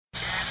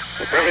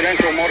The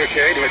presidential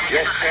motorcade had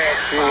just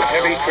passed through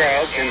heavy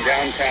crowds in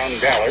downtown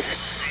Dallas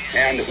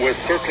and was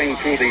circling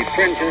through the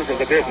fringes of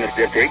the business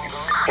district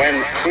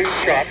when three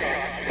shots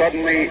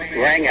suddenly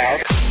rang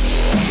out.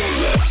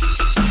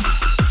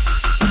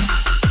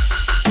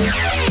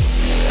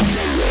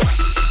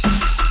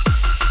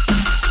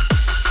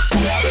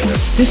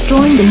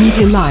 Destroying the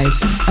media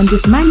lies and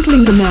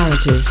dismantling the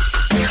narratives.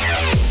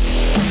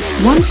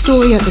 One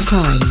story at a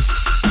time.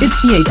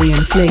 It's the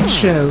Adrian Slade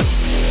Show.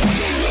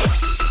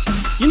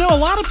 You know, a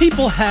lot of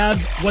people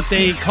have what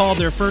they call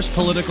their first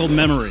political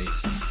memory.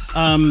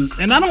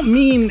 And I don't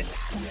mean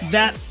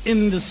that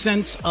in the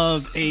sense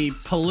of a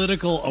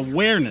political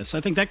awareness.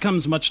 I think that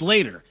comes much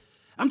later.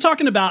 I'm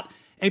talking about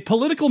a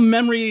political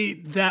memory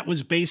that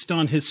was based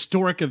on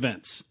historic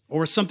events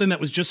or something that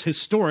was just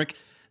historic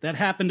that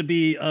happened to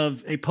be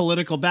of a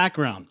political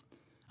background.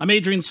 I'm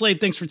Adrian Slade.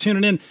 Thanks for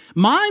tuning in.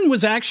 Mine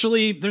was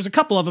actually, there's a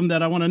couple of them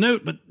that I want to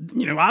note, but,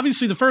 you know,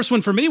 obviously the first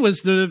one for me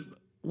was the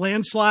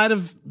landslide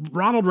of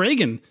Ronald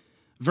Reagan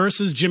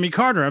versus Jimmy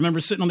Carter. I remember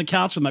sitting on the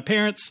couch with my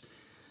parents.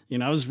 You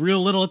know, I was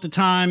real little at the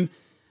time.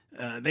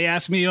 They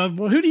asked me,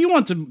 well, who do you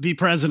want to be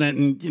president?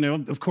 And, you know,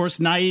 of course,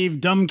 naive,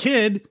 dumb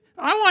kid,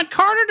 I want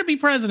Carter to be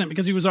president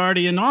because he was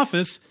already in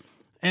office.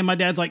 And my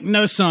dad's like,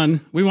 no,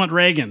 son, we want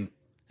Reagan.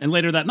 And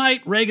later that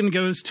night, Reagan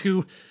goes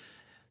to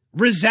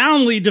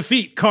resoundingly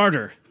defeat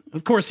Carter.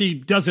 Of course, he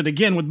does it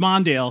again with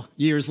Mondale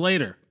years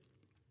later.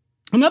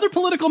 Another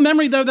political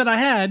memory, though, that I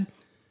had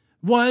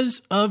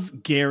was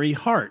of Gary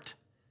Hart.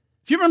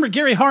 If you remember,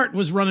 Gary Hart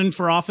was running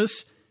for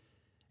office,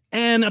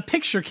 and a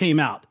picture came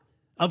out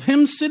of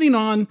him sitting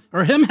on,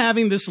 or him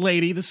having this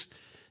lady, this,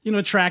 you know,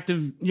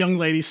 attractive young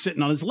lady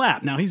sitting on his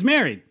lap. Now, he's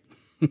married.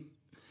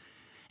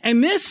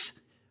 And this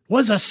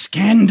was a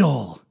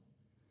scandal.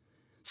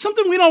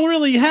 Something we don't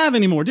really have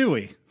anymore, do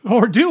we?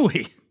 Or do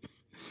we?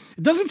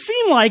 It doesn't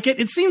seem like it.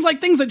 It seems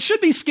like things that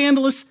should be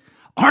scandalous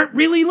aren't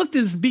really looked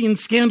as being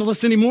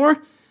scandalous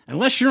anymore,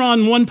 unless you're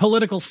on one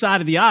political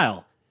side of the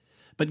aisle.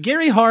 But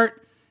Gary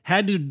Hart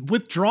had to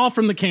withdraw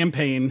from the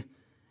campaign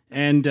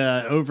and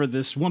over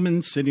this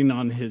woman sitting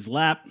on his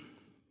lap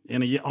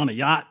on a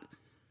yacht.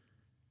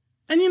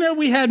 And, you know,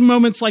 we had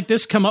moments like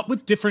this come up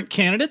with different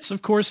candidates.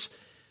 Of course,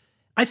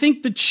 I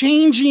think the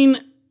changing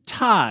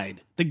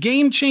tide, the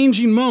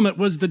game-changing moment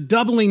was the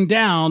doubling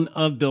down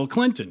of Bill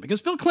Clinton,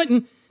 because Bill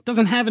Clinton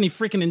doesn't have any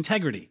freaking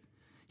integrity.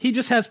 He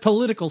just has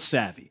political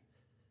savvy.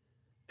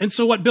 And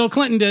so what Bill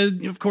Clinton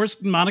did, of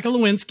course, Monica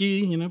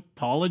Lewinsky, you know,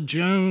 Paula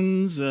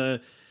Jones,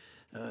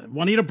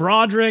 Juanita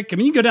Broaddrick, I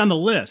mean, you go down the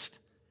list.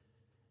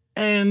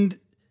 And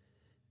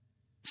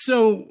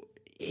so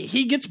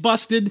he gets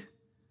busted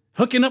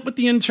hooking up with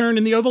the intern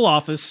in the Oval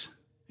Office,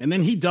 and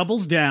then he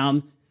doubles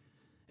down.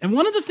 And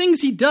one of the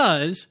things he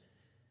does,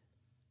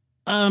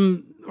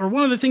 or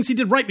one of the things he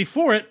did right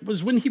before it,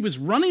 was when he was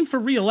running for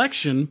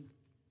re-election,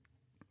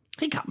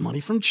 he got money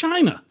from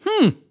China.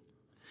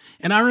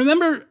 And I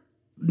remember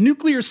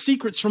nuclear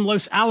secrets from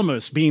Los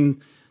Alamos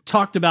being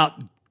talked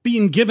about,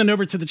 being given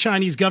over to the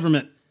Chinese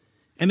government.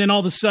 And then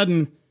all of a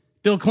sudden,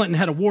 Bill Clinton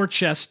had a war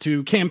chest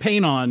to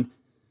campaign on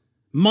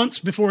months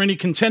before any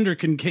contender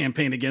can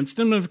campaign against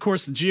him. And of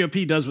course, the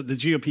GOP does what the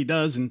GOP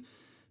does and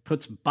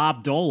puts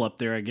Bob Dole up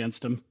there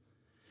against him.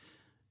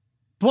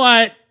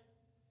 But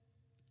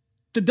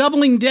the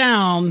doubling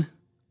down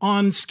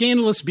on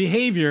scandalous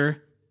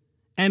behavior,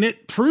 and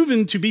it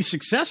proven to be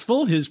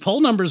successful. His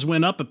poll numbers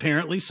went up,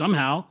 apparently,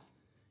 somehow.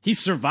 He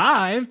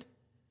survived.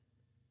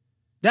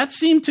 That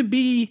seemed to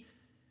be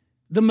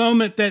the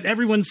moment that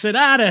everyone said,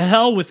 to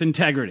hell with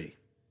integrity.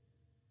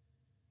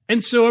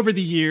 And so over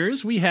the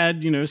years, we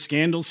had, you know,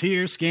 scandals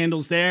here,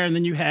 scandals there, and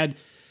then you had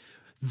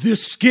the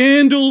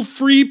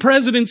scandal-free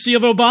presidency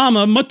of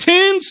Obama,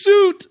 Matan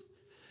suit,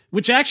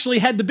 which actually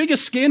had the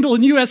biggest scandal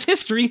in U.S.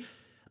 history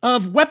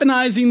of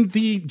weaponizing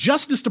the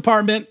Justice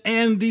Department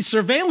and the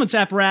surveillance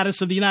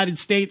apparatus of the United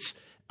States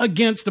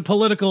against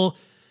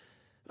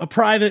a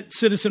private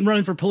citizen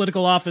running for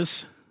political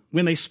office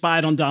when they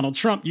spied on Donald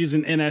Trump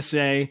using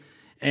NSA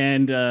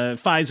and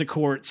FISA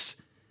courts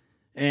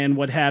and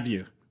what have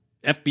you,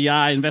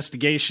 FBI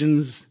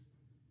investigations.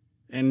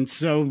 And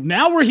so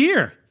now we're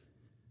here.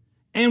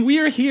 And we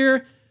are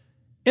here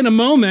in a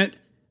moment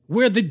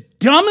where the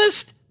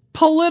dumbest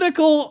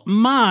political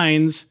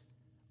minds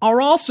are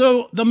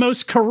also the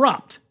most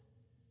corrupt.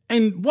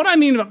 And what do I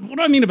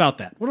mean about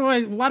that?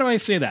 Why do I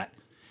say that?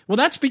 Well,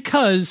 that's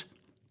because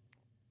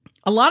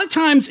a lot of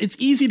times it's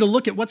easy to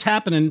look at what's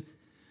happening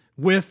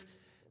with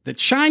the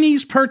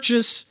Chinese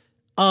purchase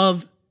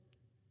of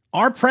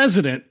our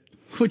president,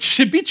 which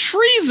should be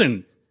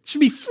treason.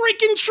 Should be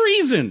freaking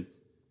treason.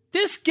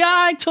 This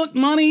guy took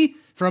money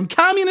from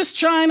communist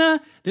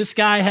China. This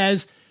guy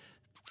has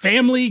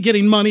family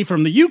getting money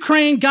from the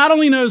Ukraine. God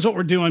only knows what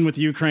we're doing with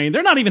Ukraine.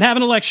 They're not even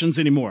having elections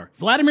anymore.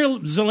 Vladimir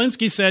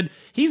Zelensky said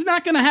he's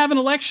not going to have an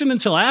election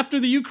until after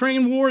the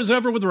Ukraine war is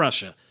over with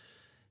Russia.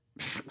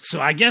 So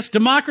I guess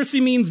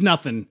democracy means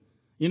nothing.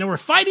 You know, we're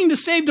fighting to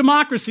save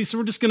democracy, so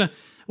we're just going to...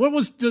 What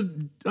was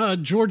the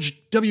George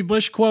W.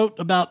 Bush quote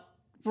about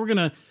we're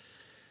going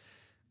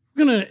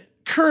to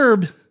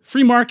curb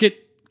free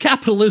market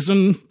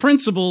capitalism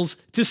principles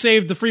to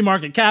save the free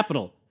market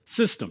capital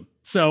system.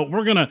 So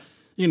we're going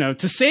to,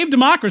 to save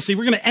democracy,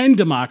 we're going to end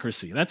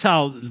democracy. That's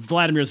how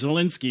Vladimir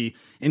Zelensky,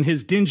 in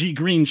his dingy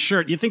green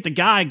shirt, you think the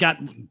guy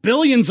got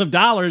billions of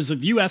dollars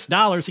of US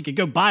dollars, he could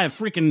go buy a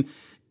freaking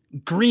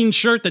green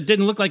shirt that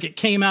didn't look like it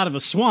came out of a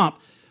swamp.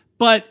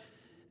 But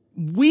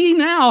we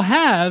now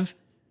have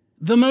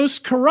the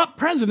most corrupt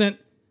president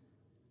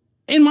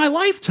in my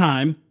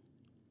lifetime,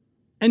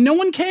 and no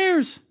one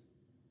cares.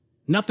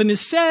 Nothing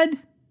is said.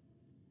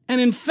 And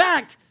in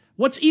fact,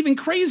 what's even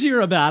crazier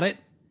about it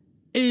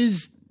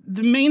is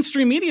the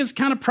mainstream media is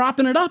kind of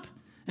propping it up.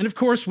 And of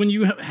course, when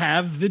you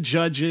have the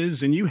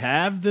judges and you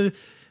have the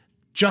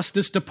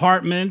justice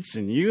departments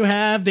and you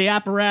have the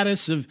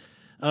apparatus of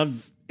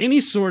any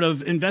sort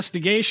of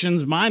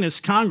investigations minus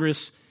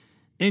Congress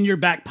in your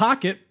back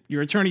pocket,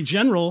 your attorney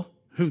general,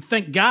 who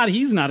thank God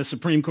he's not a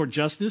Supreme Court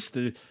justice,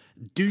 the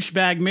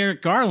douchebag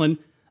Merrick Garland,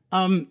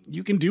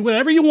 you can do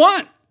whatever you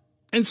want.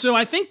 And so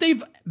I think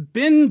they've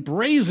been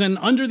brazen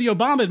under the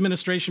Obama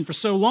administration for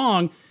so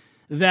long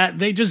that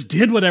they just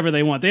did whatever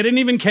they want. They didn't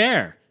even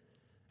care.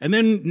 And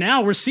then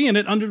now we're seeing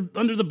it under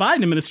the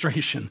Biden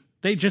administration.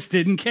 They just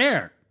didn't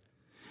care.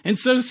 And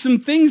so some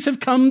things have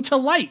come to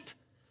light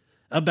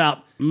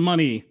about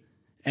money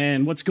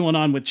and what's going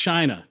on with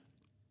China.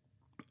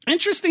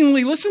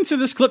 Interestingly, listen to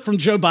this clip from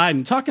Joe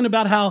Biden talking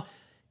about how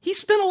he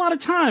spent a lot of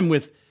time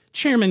with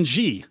Chairman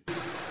Xi.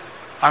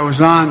 I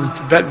was on the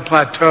Tibetan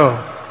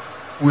Plateau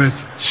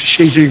with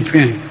Xi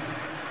Jinping.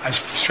 I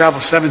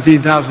traveled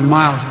 17,000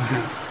 miles with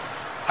him.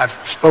 I've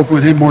spoken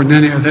with him more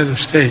than any other head of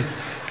state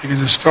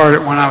because it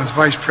started when I was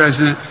vice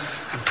president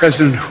and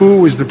President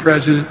Hu was the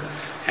president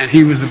and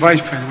he was the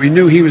vice president. We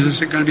knew he was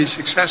going to be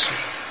successful.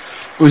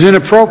 It was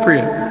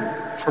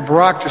inappropriate for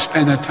Barack to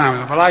spend that time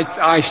with him, but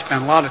I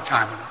spent a lot of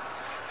time with him.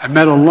 I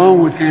met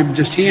alone with him,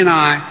 just he and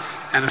I,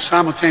 and a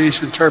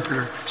simultaneous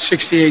interpreter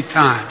 68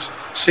 times,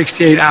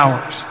 68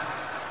 hours.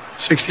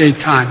 68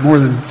 times, more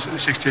than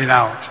 68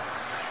 hours.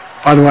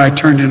 By the way, I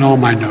turned in all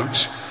my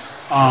notes.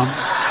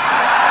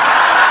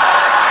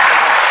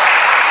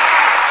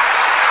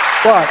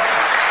 But,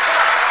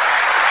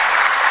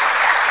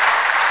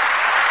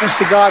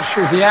 Mr. God's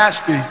truth, he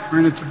asked me, we're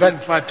in the Tibetan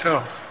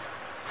Plateau,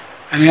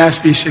 and he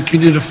asked me, he said,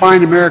 can you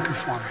define America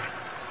for me?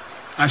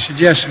 I said,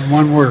 yes, in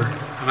one word,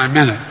 and I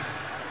meant it.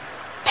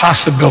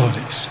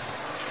 Possibilities.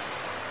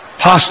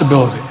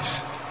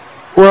 Possibilities.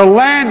 We're a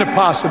land of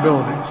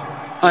possibilities.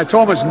 And I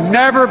told him it's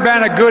never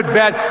been a good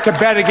bet to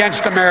bet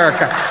against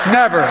America.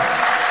 Never.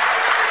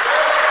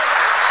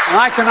 And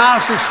I can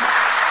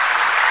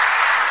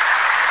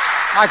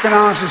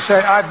honestly say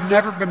I've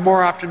never been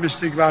more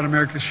optimistic about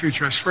America's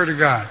future. I swear to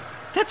God.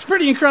 That's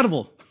pretty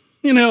incredible.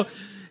 You know,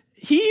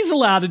 he's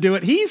allowed to do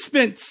it. He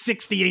spent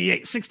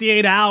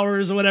 68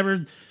 hours or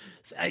whatever,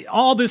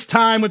 all this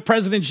time with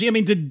President Xi. I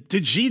mean,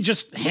 did Xi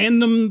just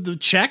hand him the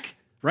check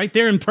right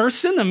there in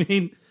person? I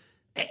mean,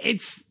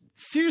 it's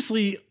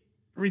seriously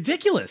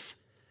ridiculous.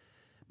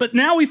 But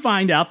now we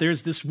find out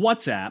there's this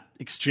WhatsApp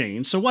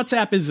exchange. So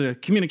WhatsApp is a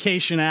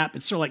communication app.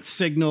 It's sort of like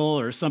Signal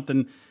or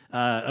something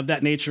of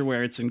that nature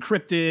where it's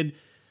encrypted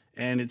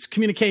and it's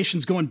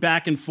communications going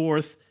back and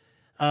forth.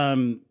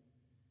 Here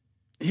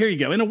you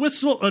go. In a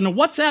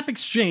WhatsApp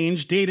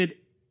exchange dated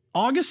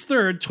August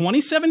 3rd,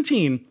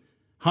 2017,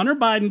 Hunter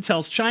Biden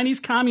tells Chinese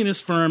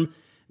communist firm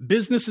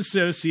business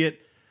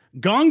associate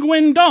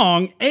Gongwen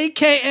Dong,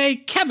 a.k.a.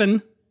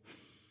 Kevin,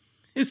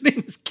 his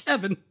name is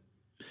Kevin,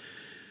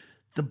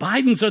 the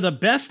Bidens are the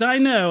best I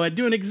know at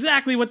doing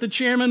exactly what the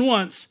chairman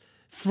wants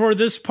for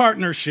this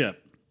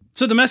partnership.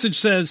 So the message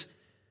says,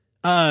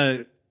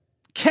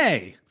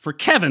 K for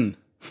Kevin.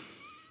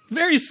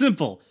 Very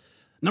simple.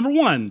 Number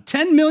one,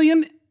 10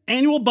 million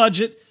annual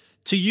budget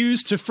to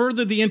use to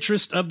further the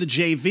interest of the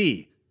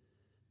JV.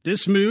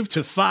 This move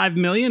to 5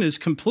 million is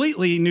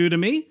completely new to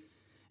me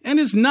and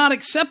is not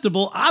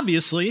acceptable,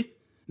 obviously.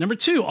 Number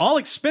two, all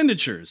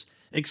expenditures,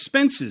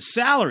 expenses,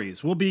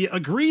 salaries will be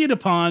agreed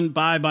upon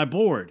by my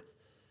board.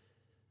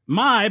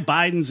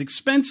 Biden's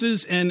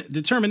expenses and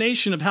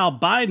determination of how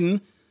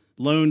Biden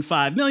loaned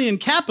 5 million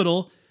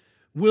capital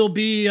will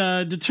be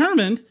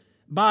determined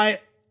by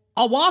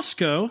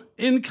Owasco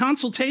in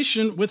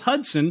consultation with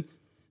Hudson.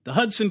 The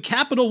Hudson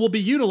capital will be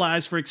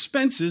utilized for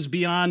expenses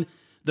beyond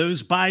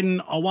those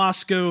Biden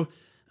Owasco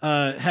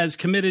has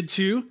committed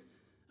to.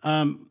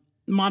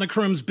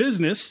 Monochrome's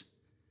business,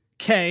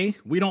 K,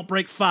 we don't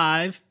break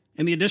 5,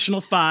 and the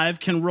additional 5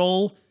 can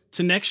roll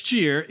to next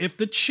year if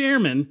the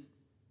chairman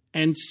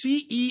and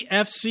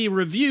CEFC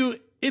review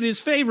it is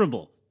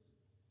favorable.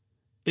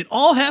 It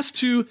all has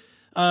to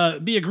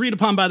be agreed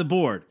upon by the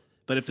board.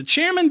 But if the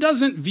chairman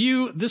doesn't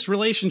view this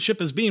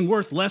relationship as being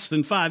worth less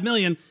than 5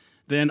 million,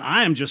 then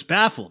I am just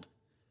baffled.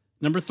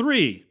 Number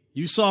 3,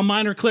 you saw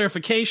minor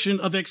clarification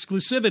of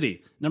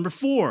exclusivity. Number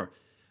 4,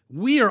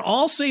 we are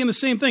all saying the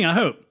same thing, I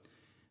hope.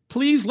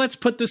 Please, let's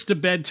put this to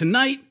bed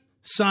tonight,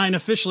 sign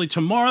officially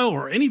tomorrow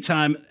or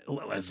anytime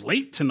as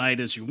late tonight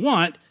as you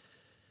want,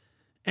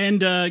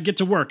 and get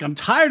to work. I'm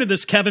tired of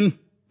this, Kevin,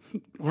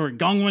 or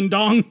Gongwen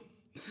Dong.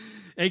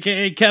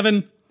 a.k.a.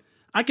 Kevin.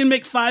 I can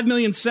make $5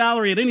 million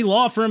salary at any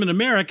law firm in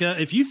America.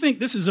 If you think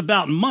this is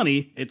about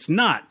money, it's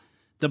not.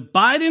 The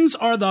Bidens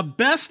are the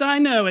best I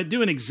know at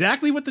doing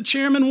exactly what the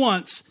chairman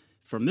wants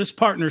from this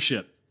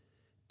partnership.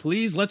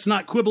 Please, let's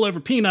not quibble over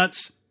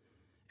peanuts.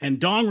 And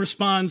Dong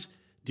responds,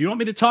 do you want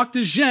me to talk to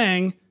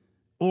Zhang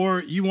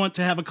or you want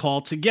to have a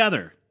call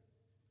together?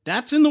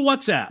 That's in the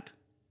WhatsApp.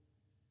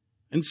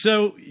 And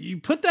so you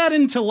put that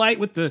into light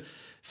with the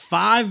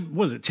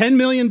 10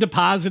 million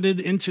deposited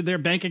into their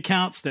bank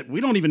accounts that we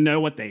don't even know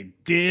what they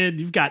did.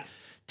 You've got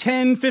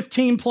 10,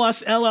 15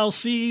 plus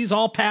LLCs,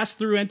 all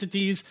pass-through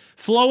entities,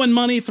 flowing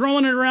money,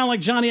 throwing it around like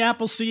Johnny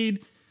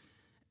Appleseed.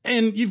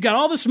 And you've got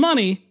all this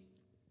money,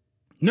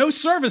 no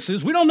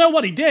services. We don't know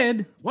what he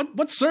did.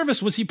 What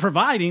service was he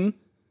providing?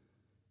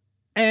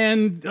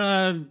 And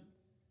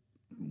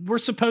we're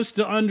supposed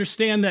to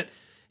understand that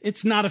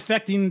it's not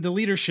affecting the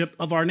leadership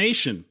of our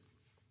nation.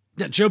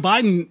 That Joe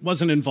Biden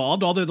wasn't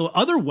involved, although the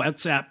other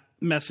WhatsApp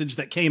message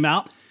that came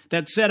out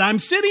that said, I'm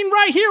sitting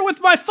right here with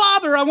my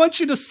father. I want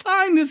you to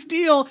sign this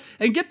deal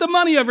and get the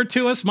money over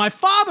to us. My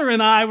father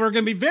and I were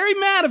going to be very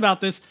mad about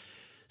this.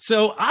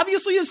 So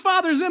obviously his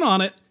father's in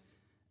on it.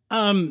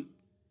 The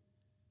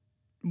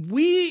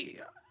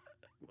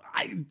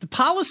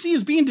policy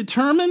is being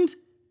determined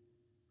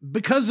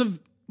because of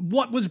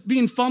what was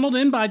being funneled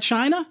in by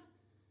China.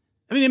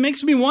 I mean, it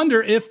makes me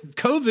wonder if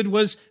COVID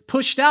was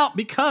pushed out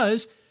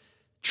because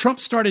Trump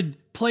started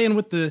playing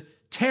with the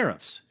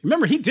tariffs.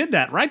 Remember, he did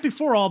that right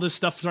before all this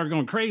stuff started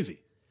going crazy,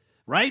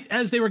 right?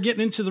 As they were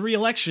getting into the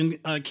re-election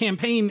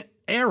campaign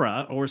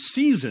era or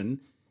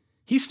season,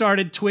 he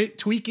started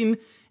tweaking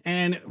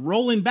and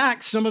rolling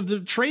back some of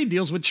the trade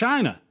deals with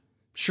China.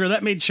 Sure,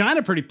 that made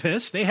China pretty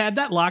pissed. They had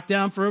that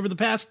lockdown for over the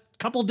past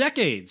couple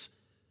decades.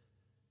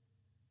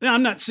 Now,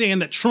 I'm not saying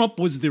that Trump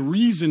was the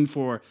reason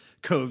for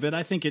COVID.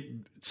 I think it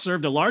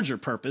served a larger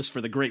purpose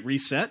for the Great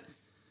Reset.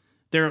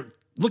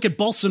 Look at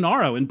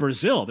Bolsonaro in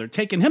Brazil. They're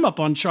taking him up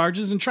on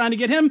charges and trying to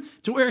get him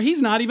to where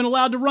he's not even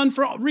allowed to run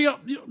for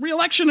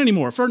re-election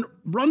anymore,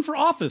 run for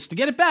office to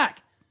get it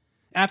back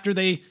after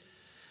they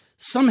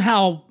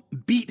somehow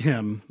beat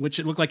him, which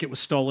it looked like it was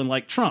stolen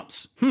like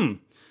Trump's.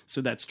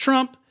 So that's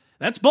Trump.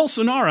 That's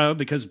Bolsonaro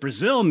because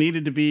Brazil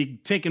needed to be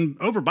taken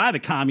over by the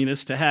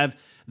communists to have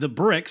the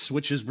BRICS,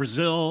 which is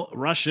Brazil,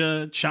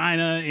 Russia,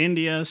 China,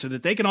 India, so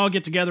that they can all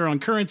get together on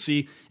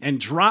currency and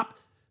drop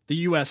the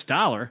US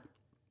dollar.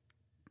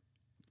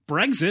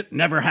 Brexit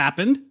never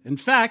happened. In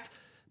fact,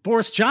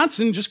 Boris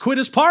Johnson just quit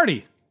his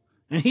party,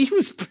 and he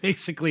was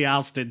basically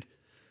ousted.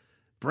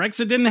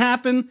 Brexit didn't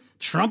happen.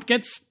 Trump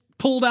gets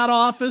pulled out of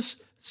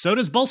office. So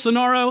does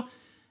Bolsonaro.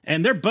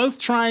 And they're both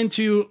trying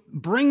to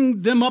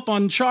bring them up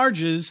on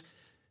charges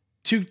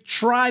to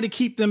try to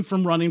keep them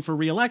from running for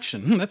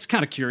re-election. That's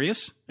kind of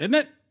curious, isn't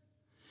it?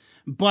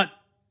 But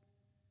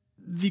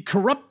the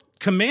corrupt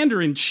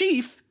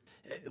commander-in-chief,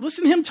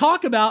 listen to him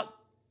talk about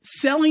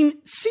selling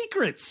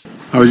secrets.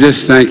 I was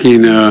just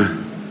thinking,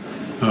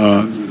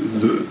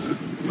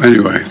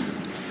 anyway,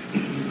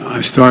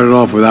 I started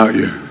off without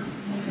you.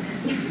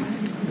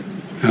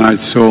 And I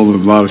sold a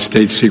lot of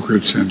state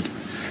secrets and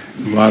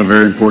a lot of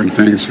very important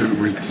things that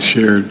we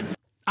shared.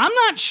 I'm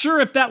not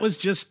sure if that was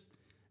just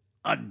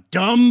a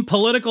dumb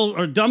political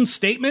or dumb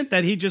statement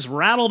that he just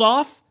rattled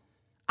off.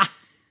 I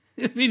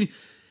mean,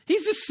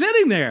 he's just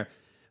sitting there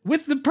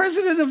with the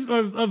president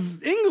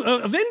of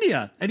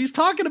India, and he's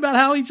talking about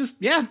how he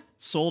just,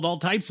 sold all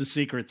types of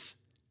secrets.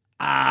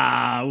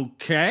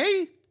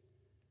 Okay.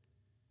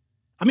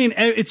 I mean,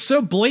 it's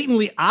so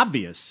blatantly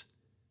obvious.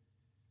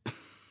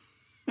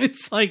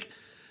 It's like,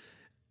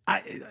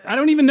 I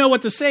don't even know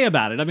what to say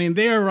about it. I mean,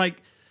 they're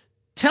like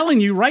telling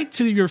you right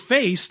to your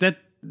face that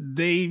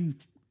they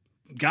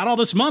got all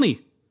this money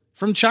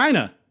from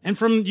China and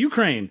from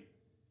Ukraine.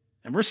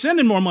 And we're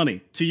sending more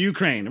money to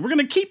Ukraine. And we're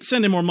going to keep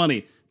sending more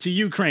money to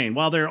Ukraine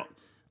while they're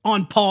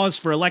on pause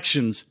for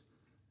elections.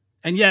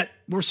 And yet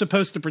we're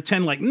supposed to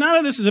pretend like none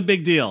of this is a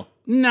big deal.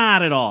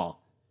 Not at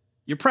all.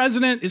 Your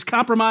president is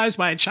compromised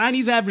by a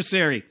Chinese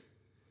adversary.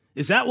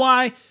 Is that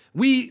why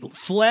we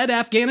fled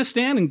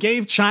Afghanistan and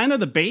gave China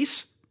the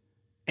base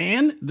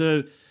and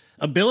the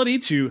ability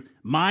to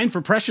mine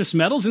for precious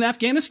metals in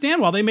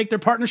Afghanistan while they make their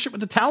partnership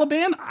with the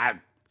Taliban?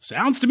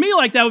 Sounds to me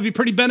like that would be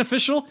pretty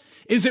beneficial.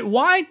 Is it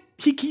why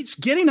he keeps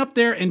getting up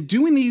there and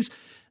doing these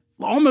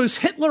almost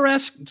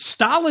Hitler-esque,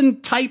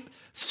 Stalin-type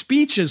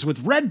speeches with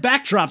red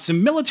backdrops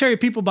and military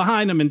people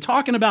behind him and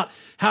talking about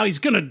how he's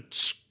going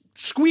to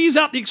squeeze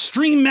out the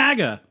extreme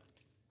MAGA?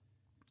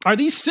 Are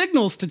these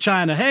signals to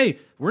China, hey,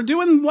 we're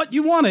doing what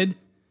you wanted,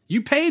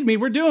 you paid me,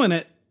 we're doing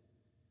it?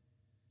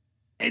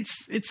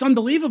 It's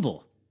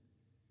unbelievable.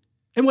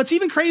 And what's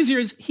even crazier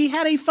is he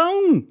had a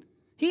phone.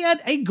 He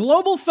had a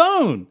global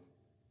phone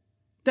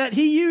that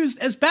he used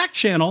as back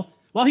channel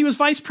while he was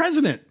vice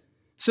president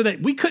so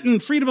that we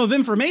couldn't Freedom of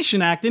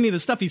Information Act any of the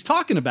stuff he's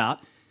talking about.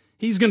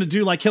 He's going to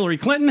do like Hillary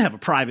Clinton, have a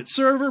private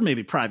server,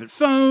 maybe private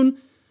phone.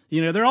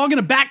 You know, they're all going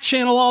to back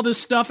channel all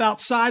this stuff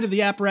outside of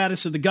the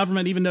apparatus of the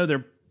government, even though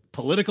they're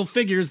political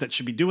figures that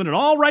should be doing it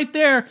all right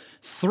there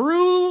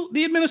through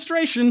the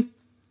administration.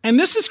 And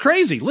this is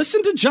crazy.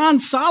 Listen to John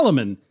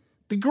Solomon,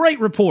 the great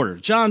reporter,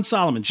 John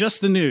Solomon,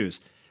 Just the News.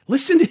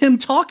 Listen to him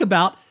talk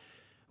about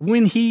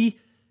when he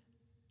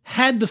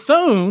had the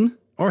phone,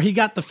 or he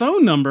got the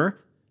phone number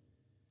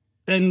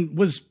and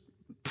was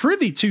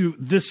privy to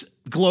this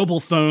global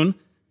phone.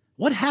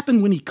 What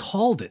happened when he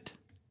called it?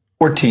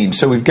 14.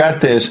 So we've got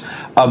this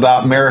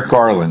about Merrick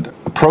Garland.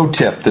 A pro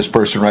tip, this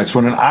person writes,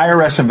 when an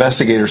IRS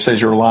investigator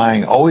says you're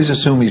lying, always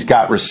assume he's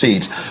got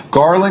receipts.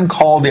 Garland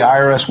called the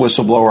IRS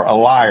whistleblower a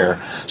liar.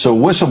 So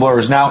whistleblower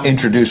is now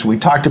introduced. We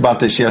talked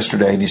about this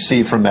yesterday, and you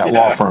see from that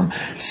law firm,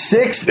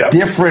 6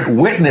 different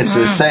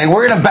witnesses saying,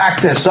 we're going to back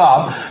this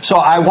up. So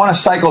I want to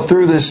cycle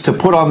through this to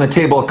put on the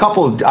table a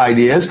couple of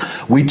ideas.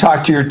 We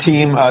talked to your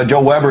team,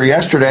 Joe Weber,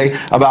 yesterday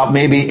about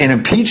maybe an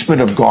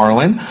impeachment of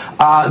Garland.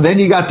 Then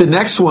you got the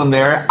next one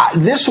there.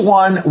 This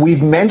one,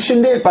 we've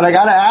mentioned it, but I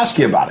got to ask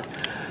you about it.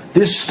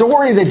 This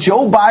story that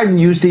Joe Biden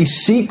used a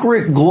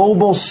secret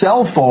global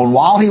cell phone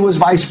while he was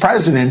vice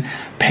president,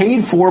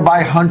 paid for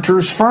by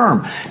Hunter's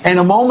firm. And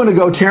a moment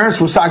ago, Terrence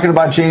was talking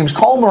about James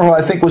Comer, who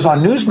I think was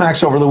on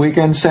Newsmax over the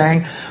weekend,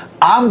 saying,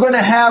 I'm going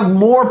to have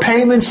more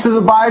payments to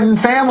the Biden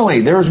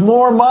family. There's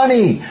more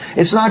money.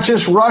 It's not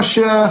just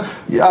Russia,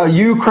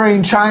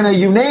 Ukraine, China,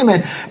 you name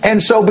it.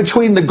 And so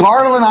between the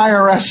Garland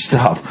IRS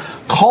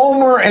stuff,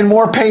 Comer, and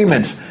more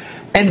payments,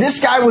 and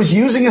this guy was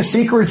using a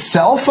secret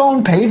cell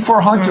phone paid for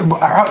Hunter.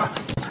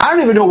 I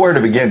don't even know where to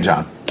begin,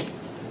 John.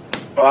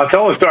 Well, I'll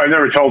tell the story. I've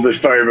never told this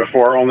story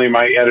before. Only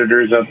my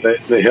editors at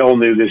the Hill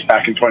knew this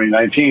back in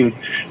 2019.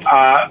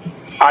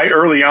 I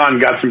early on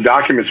got some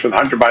documents from the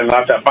Hunter Biden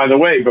laptop. By the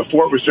way,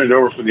 before it was turned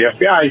over for the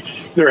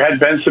FBI, there had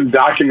been some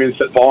documents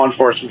that law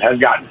enforcement had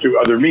gotten through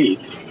other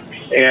means.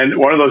 And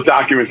one of those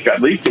documents got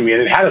leaked to me,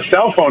 and it had a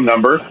cell phone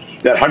number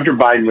that Hunter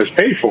Biden was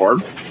paid for.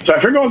 So I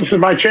figured, oh, this is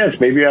my chance.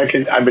 Maybe I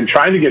can. I've been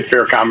trying to get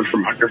fair comment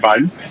from Hunter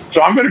Biden,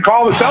 so I'm going to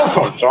call the cell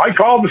phone. So I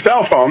called the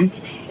cell phone,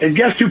 and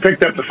guess who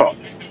picked up the phone?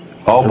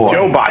 Oh, boy.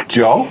 Joe Biden.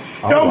 Joe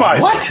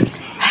Biden.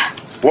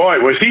 What? Boy,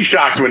 was he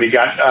shocked when he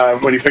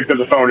picked up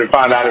the phone and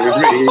found out it was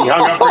me. He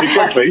hung up pretty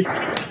quickly.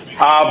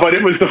 But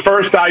it was the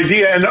first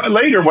idea. And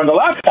later, when the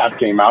laptop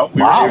came out,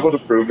 we were able to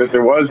prove that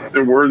there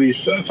were these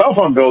cell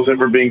phone bills that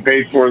were being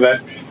paid for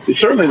that.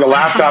 Certainly the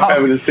laptop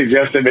evidence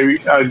suggests that maybe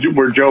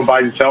were Joe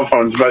Biden's cell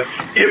phones. But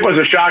it was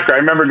a shocker. I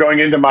remember going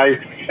into my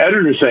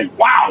editor saying,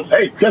 wow,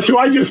 hey, guess who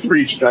I just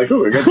reached? Like,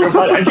 oh, I got Joe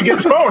Biden. How'd you get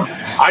his phone?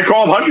 I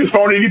called Hunter's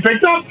phone and he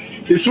picked up.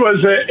 This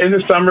was in the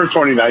summer of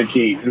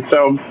 2019. And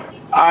so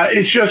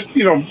it's just,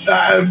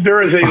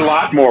 there is a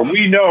lot more.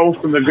 We know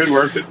from the good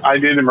work that I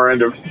did and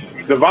Miranda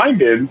Devine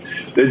did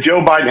that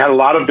Joe Biden had a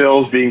lot of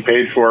bills being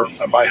paid for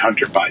by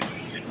Hunter Biden.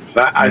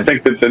 I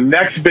think that the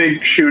next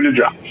big shoe to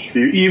drop,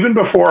 even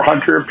before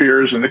Hunter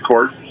appears in the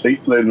court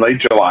in late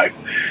July,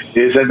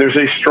 is that there's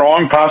a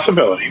strong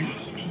possibility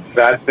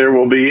that there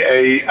will be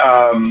a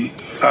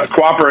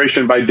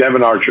cooperation by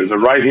Devin Archer, the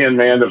right-hand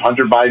man of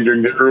Hunter Biden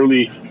during the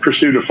early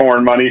pursuit of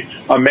foreign money,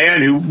 a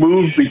man who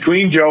moved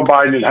between Joe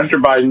Biden and Hunter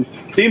Biden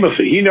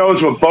seamlessly. He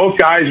knows what both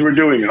guys were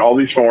doing in all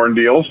these foreign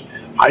deals.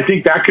 I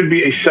think that could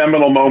be a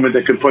seminal moment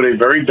that could put a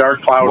very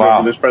dark cloud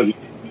over this president.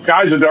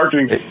 Skies are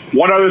darkening.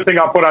 One other thing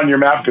I'll put on your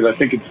map, because I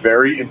think it's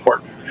very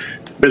important.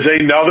 There's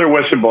another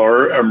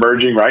whistleblower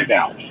emerging right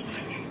now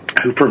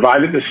who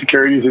provided the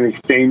Securities and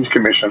Exchange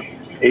Commission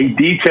a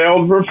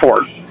detailed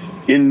report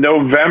in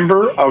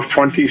November of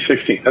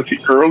 2016. That's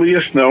the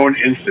earliest known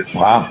instance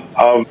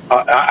of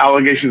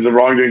allegations of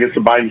wrongdoing against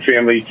the Biden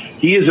family.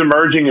 He is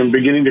emerging and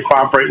beginning to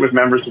cooperate with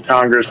members of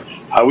Congress.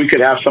 We could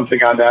have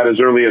something on that as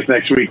early as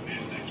next week.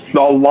 A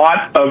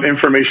lot of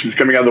information is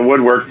coming out of the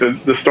woodwork.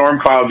 The storm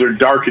clouds are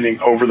darkening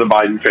over the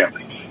Biden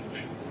family.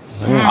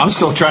 I'm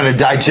still trying to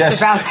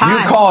digest you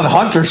calling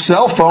Hunter's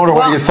cell phone, or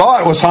what you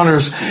thought was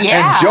Hunter's,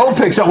 and Joe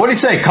picks up. What do you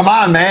say? Come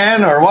on,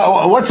 man, or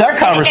what's that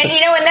conversation?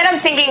 And then I'm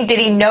thinking, did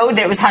he know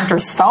that it was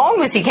Hunter's phone?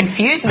 Was he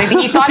confused? Maybe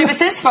he thought it was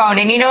his phone.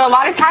 And a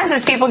lot of times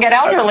as people get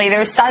elderly,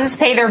 their sons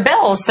pay their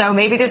bills, so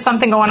maybe there's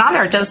something going on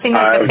there. It does seem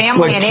like the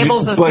family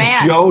enables this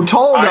man. But Joe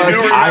told us,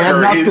 I had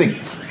nothing.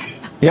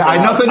 I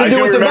had nothing to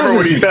do with the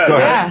business. Go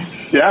ahead.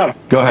 Yeah.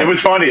 Go ahead. It was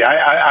funny.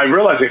 I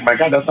realized, my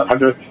God, that's not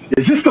Hunter.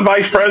 Is this the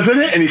vice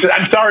president? And he said,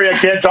 I'm sorry, I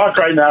can't talk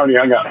right now. And he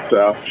hung up.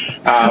 So,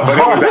 but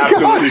it was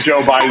absolutely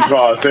Joe Biden's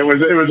boss. It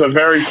was a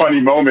very funny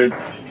moment.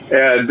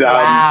 And,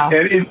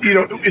 and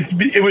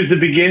it was the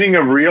beginning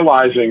of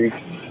realizing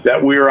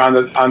that we were on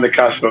the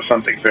cusp of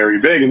something very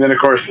big. And then, of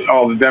course,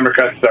 all the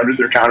Democrats started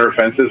their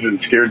counteroffensive and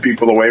scared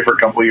people away for a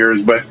couple of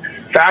years. But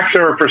facts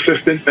are a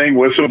persistent thing.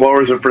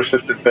 Whistleblowers are a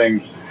persistent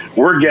thing.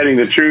 We're getting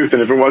the truth,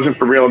 and if it wasn't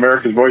for Real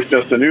America's Voice,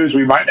 Just the News,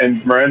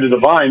 and Miranda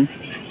Devine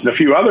and a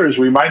few others,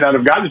 we might not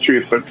have gotten the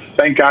truth. But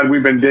thank God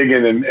we've been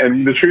digging,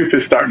 and the truth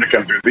is starting to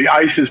come through. The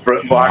ice is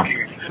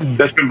blocking.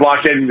 That's been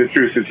blockading the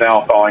truth is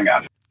now thawing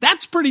out.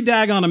 That's pretty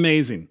daggone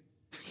amazing.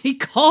 He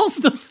calls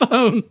the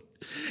phone,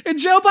 and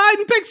Joe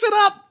Biden picks it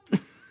up.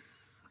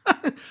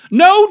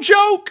 No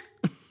joke.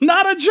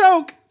 Not a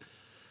joke.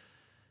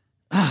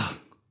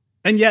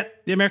 And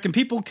yet, the American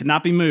people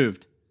cannot be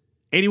moved.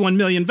 81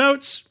 million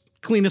votes.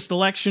 Cleanest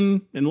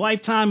election in the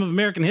lifetime of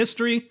American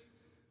history.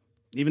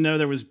 even though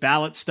there was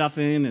ballot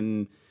stuffing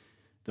and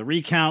the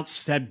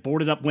recounts had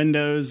boarded up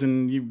windows,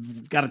 and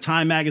you've got a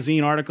Time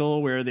magazine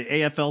article where the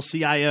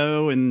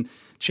AFL-CIO and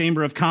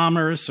Chamber of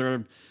Commerce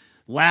are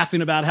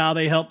laughing about how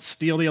they helped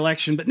steal the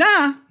election. But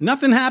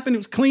nothing happened. It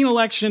was a clean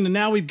election, and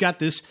now we've got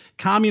this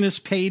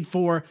communist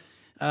paid-for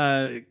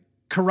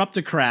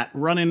corruptocrat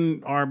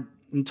running our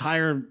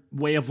entire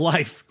way of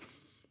life.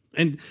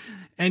 And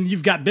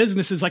you've got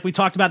businesses like we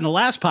talked about in the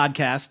last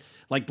podcast,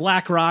 like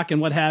BlackRock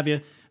and what have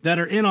you, that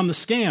are in on the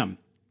scam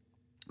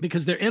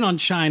because they're in on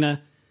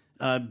China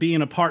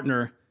being a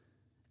partner,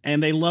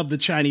 and they love the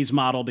Chinese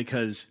model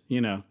because,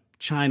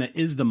 China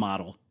is the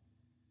model.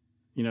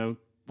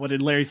 What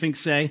did Larry Fink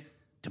say?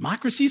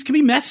 Democracies can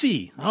be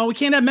messy. Oh, we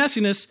can't have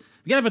messiness.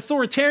 We got to have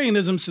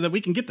authoritarianism so that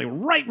we can get the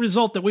right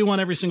result that we want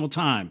every single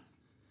time.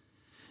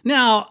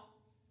 Now,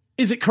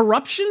 is it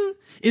corruption?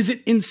 Is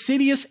it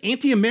insidious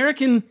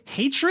anti-American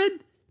hatred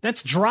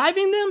that's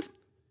driving them?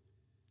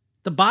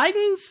 The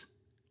Bidens?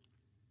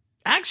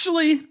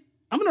 Actually,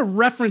 I'm going to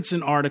reference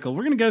an article.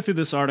 We're going to go through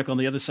this article on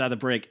the other side of the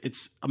break.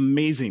 It's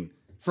amazing,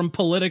 from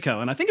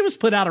Politico. And I think it was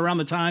put out around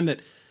the time that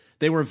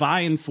they were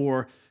vying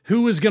for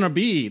who was going to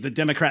be the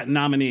Democrat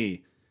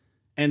nominee.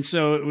 And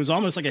so it was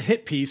almost like a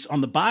hit piece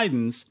on the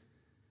Bidens.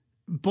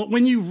 But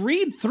when you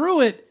read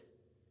through it,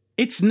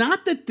 it's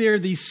not that they're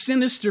these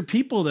sinister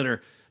people that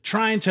are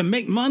trying to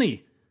make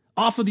money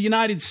off of the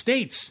United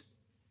States.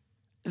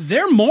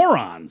 They're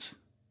morons.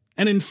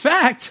 And in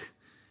fact,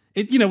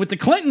 with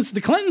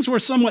the Clintons were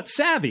somewhat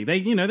savvy.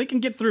 They can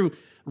get through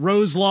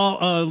Rose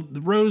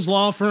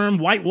Law Firm,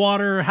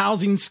 Whitewater,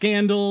 housing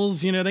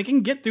scandals. They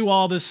can get through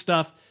all this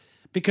stuff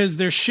because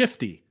they're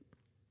shifty.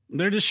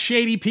 They're just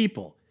shady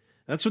people.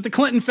 That's what the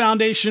Clinton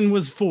Foundation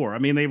was for. I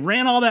mean, they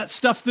ran all that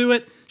stuff through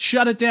it,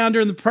 shut it down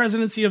during the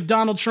presidency of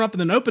Donald Trump,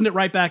 and then opened it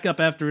right back up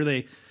after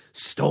they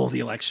stole the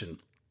election.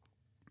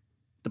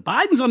 The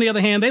Bidens, on the other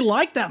hand, they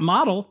liked that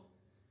model.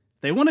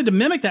 They wanted to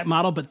mimic that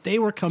model, but they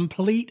were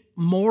complete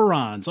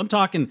morons. I'm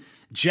talking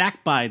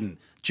Jack Biden,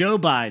 Joe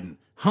Biden,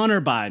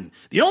 Hunter Biden.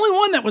 The only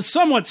one that was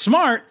somewhat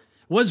smart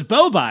was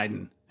Beau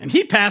Biden, and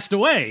he passed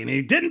away, and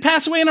he didn't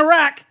pass away in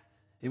Iraq.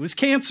 It was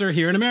cancer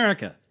here in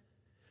America.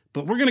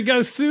 But we're going to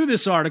go through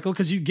this article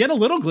because you get a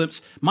little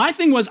glimpse. My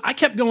thing was, I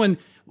kept going,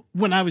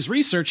 when I was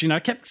researching, I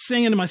kept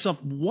saying to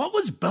myself, what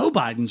was Beau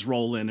Biden's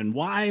role in, and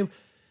why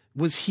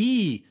was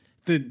he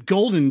the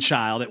golden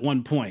child at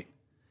one point?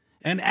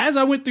 And as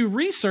I went through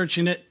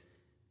researching it,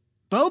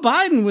 Beau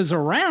Biden was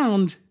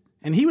around,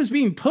 and he was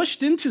being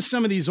pushed into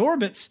some of these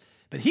orbits,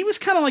 but he was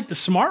kind of like the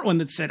smart one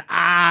that said,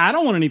 I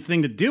don't want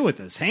anything to do with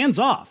this. Hands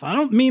off. I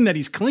don't mean that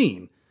he's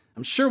clean.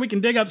 I'm sure we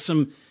can dig up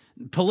some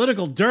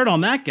political dirt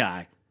on that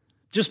guy,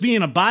 just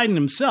being a Biden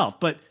himself,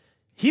 but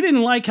he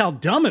didn't like how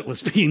dumb it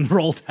was being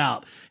rolled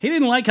out. He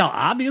didn't like how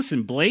obvious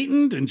and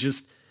blatant and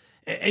just,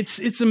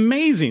 it's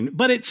amazing.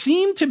 But it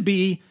seemed to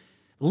be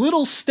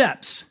little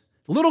steps,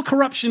 little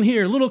corruption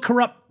here, little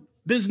corrupt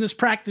business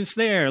practice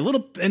there,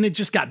 and it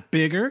just got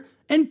bigger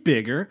and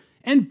bigger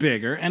and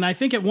bigger. And I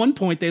think at one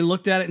point they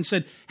looked at it and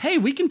said, hey,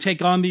 we can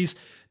take on this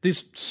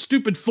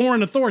stupid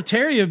foreign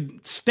authoritarian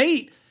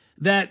state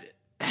that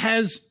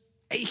has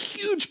a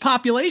huge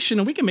population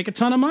and we can make a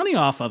ton of money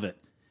off of it.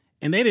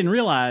 And they didn't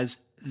realize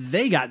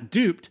they got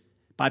duped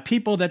by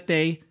people that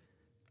they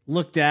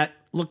looked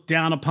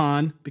down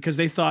upon because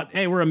they thought,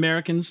 hey, we're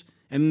Americans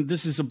and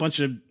this is a bunch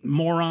of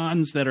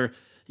morons that are,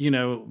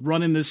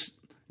 running this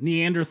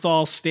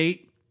Neanderthal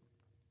state.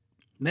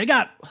 They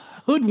got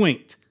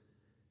hoodwinked.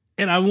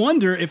 And I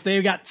wonder if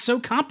they got so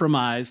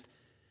compromised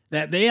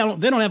that they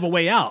don't have a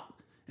way out.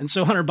 And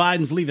so Hunter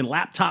Biden's leaving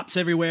laptops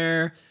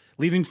everywhere,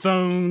 leaving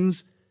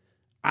phones,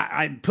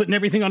 I putting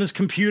everything on his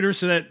computer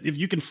so that if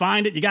you can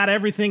find it, you got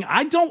everything.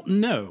 I don't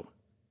know.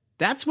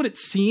 That's what it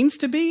seems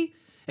to be.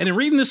 And in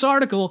reading this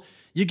article,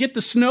 you get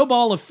the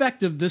snowball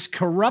effect of this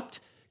corrupt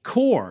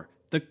core,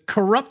 the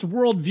corrupt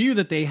worldview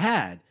that they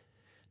had,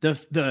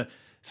 the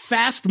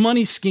fast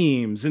money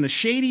schemes and the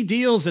shady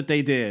deals that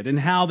they did, and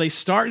how they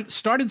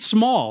started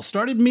small,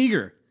 started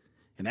meager.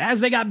 And as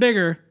they got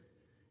bigger,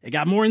 it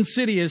got more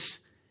insidious,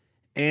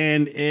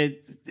 and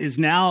it is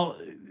now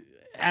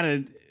at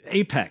an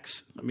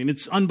apex. I mean,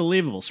 it's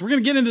unbelievable. So we're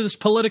going to get into this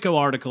Politico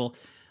article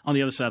on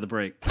the other side of the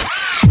break.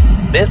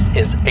 This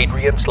is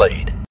Adrian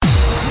Slade.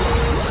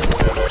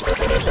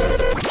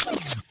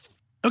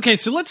 Okay,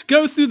 so let's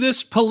go through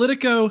this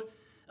Politico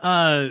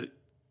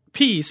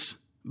piece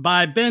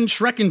by Ben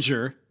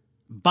Schreckinger,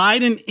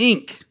 Biden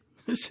Inc.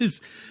 This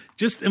is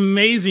just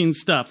amazing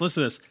stuff.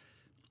 Listen to this.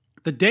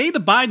 The day the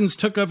Bidens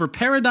took over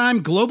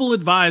Paradigm Global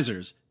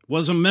Advisors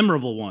was a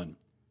memorable one.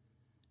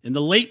 In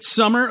the late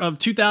summer of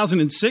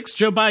 2006,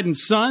 Joe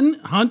Biden's son,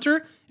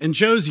 Hunter, and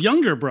Joe's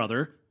younger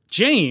brother,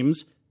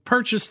 James,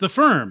 purchased the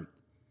firm.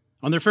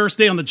 On their first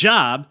day on the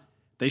job,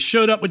 they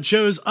showed up with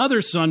Joe's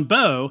other son,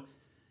 Beau,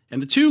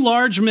 and the two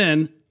large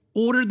men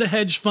ordered the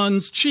hedge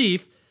fund's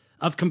chief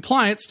of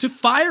compliance to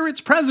fire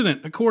its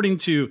president, according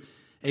to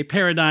a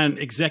Paradigm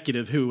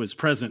executive who was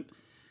present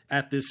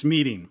at this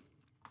meeting.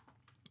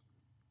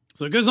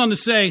 So it goes on to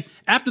say,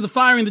 after the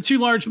firing, the two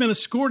large men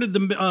escorted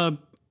the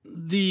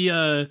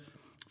the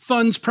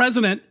fund's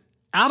president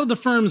out of the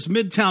firm's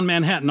Midtown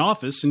Manhattan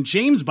office, and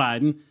James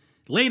Biden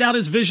laid out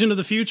his vision of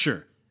the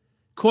future.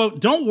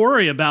 Quote, "Don't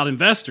worry about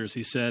investors,"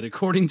 he said,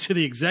 according to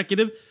the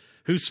executive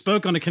who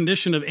spoke on a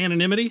condition of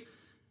anonymity,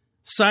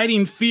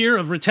 citing fear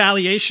of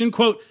retaliation.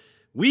 Quote,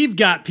 "We've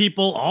got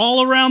people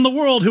all around the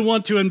world who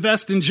want to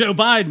invest in Joe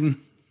Biden."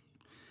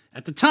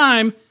 At the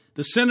time,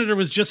 the senator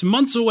was just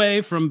months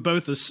away from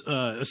both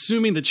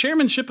assuming the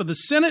chairmanship of the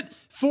Senate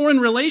Foreign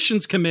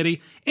Relations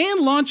Committee and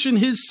launching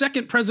his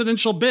second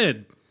presidential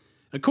bid.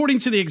 According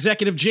to the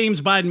executive,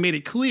 James Biden made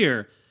it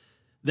clear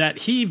that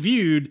he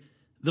viewed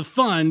the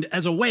fund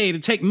as a way to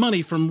take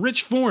money from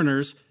rich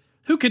foreigners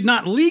who could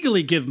not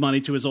legally give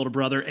money to his older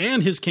brother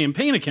and his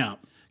campaign account.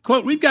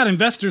 Quote, "We've got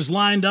investors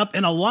lined up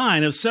in a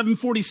line of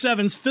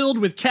 747s filled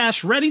with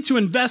cash ready to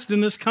invest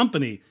in this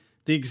company,"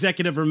 the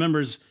executive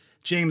remembers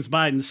James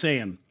Biden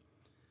saying.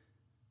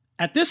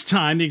 At this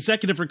time, the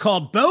executive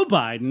recalled Beau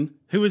Biden,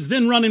 who was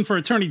then running for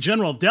Attorney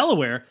General of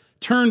Delaware,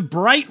 turned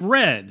bright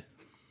red.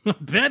 I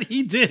bet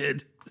he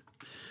did.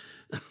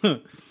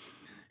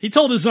 He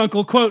told his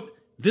uncle, quote,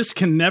 "This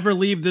can never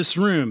leave this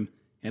room,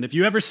 and if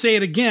you ever say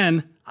it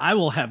again, I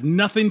will have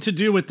nothing to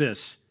do with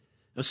this."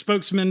 A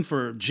spokesman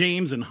for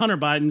James and Hunter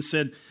Biden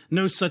said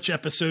no such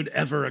episode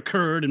ever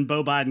occurred, and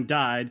Beau Biden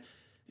died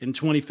in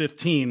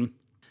 2015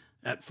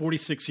 at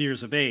 46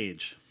 years of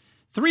age.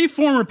 3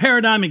 former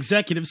Paradigm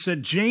executives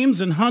said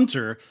James and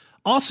Hunter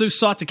also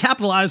sought to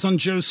capitalize on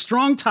Joe's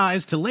strong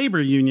ties to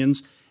labor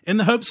unions in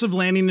the hopes of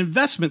landing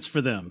investments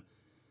for them.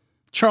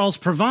 Charles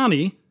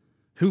Pravani,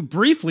 who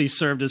briefly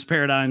served as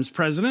Paradigm's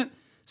president,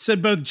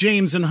 said both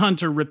James and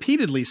Hunter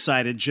repeatedly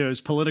cited Joe's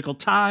political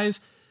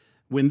ties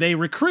when they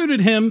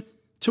recruited him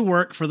to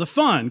work for the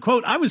fund.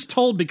 Quote, "I was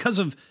told because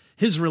of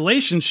his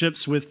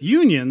relationships with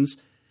unions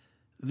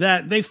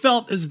that they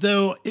felt as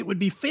though it would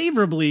be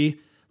favorably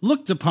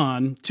looked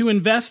upon to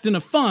invest in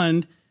a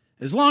fund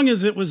as long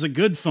as it was a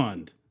good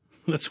fund."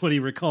 That's what he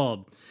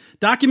recalled.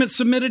 Documents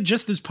submitted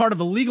just as part of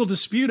a legal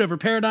dispute over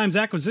Paradigm's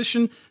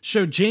acquisition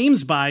show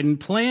James Biden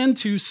planned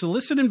to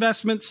solicit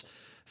investments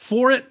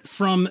for it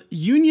from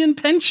union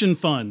pension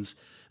funds.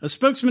 A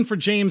spokesman for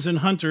James and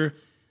Hunter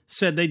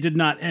said they did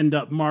not end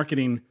up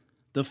marketing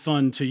the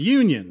fund to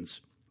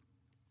unions.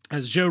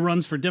 As Joe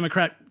runs for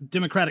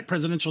Democratic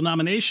presidential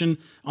nomination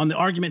on the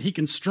argument he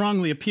can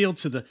strongly appeal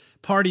to the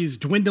party's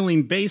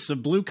dwindling base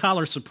of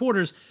blue-collar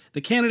supporters,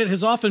 the candidate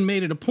has often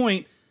made it a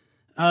point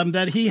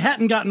that he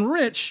hadn't gotten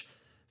rich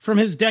from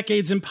his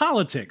decades in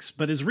politics.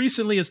 But as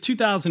recently as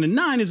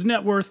 2009, his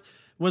net worth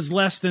was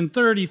less than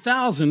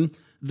 $30,000,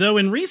 though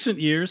in recent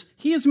years,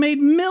 he has made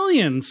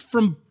millions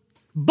from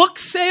book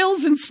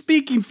sales and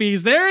speaking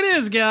fees. There it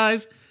is,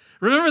 guys.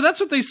 Remember, that's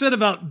what they said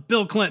about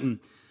Bill Clinton.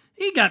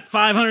 He got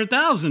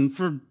 $500,000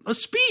 for a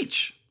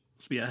speech.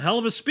 Must be a hell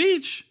of a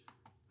speech.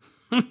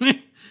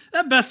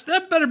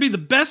 That better be the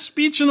best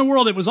speech in the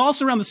world. It was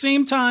also around the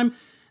same time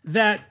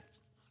that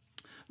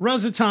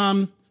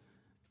Rosatom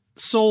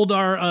sold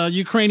our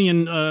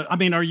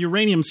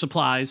uranium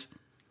supplies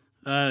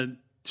to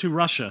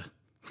Russia,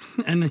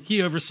 and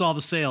he oversaw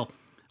the sale,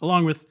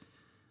 along with,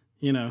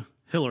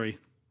 Hillary,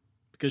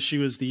 because she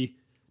was the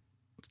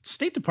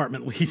State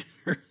Department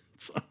leader.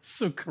 It's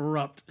so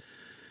corrupt.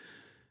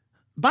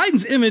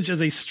 Biden's image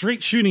as a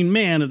straight-shooting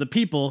man of the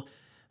people,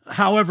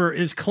 however,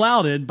 is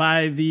clouded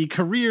by the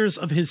careers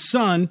of his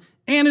son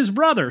and his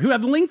brother, who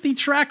have lengthy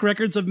track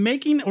records of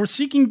making or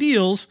seeking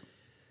deals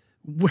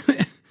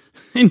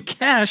in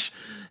cash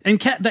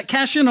that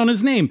cash in on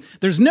his name.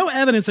 There's no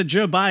evidence that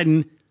Joe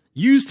Biden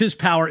used his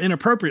power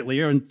inappropriately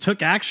or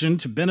took action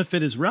to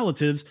benefit his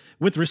relatives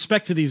with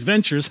respect to these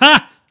ventures.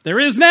 Ha! There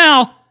is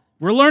now.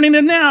 We're learning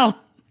it now.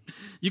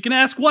 You can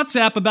ask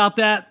WhatsApp about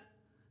that.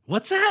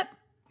 WhatsApp?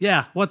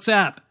 Yeah,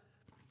 WhatsApp.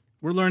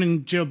 We're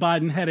learning Joe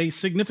Biden had a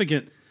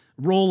significant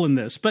role in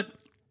this. But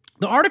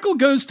the article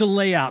goes to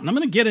lay out, and I'm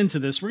going to get into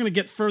this. We're going to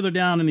get further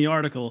down in the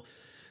article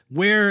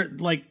where,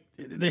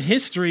 the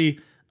history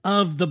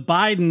of the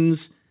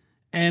Bidens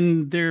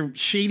and their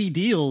shady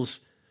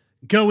deals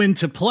go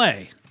into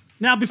play.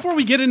 Now, before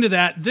we get into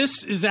that,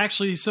 this is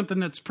actually something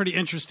that's pretty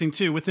interesting,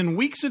 too. Within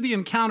weeks of the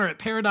encounter at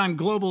Paradigm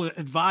Global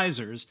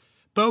Advisors,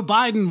 Beau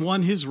Biden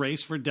won his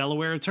race for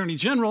Delaware Attorney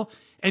General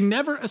and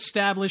never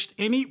established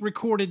any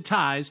recorded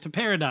ties to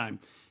Paradigm.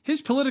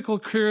 His political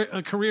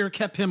career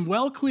kept him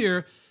well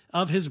clear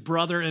of his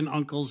brother and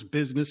uncle's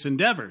business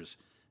endeavors.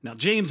 Now,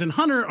 James and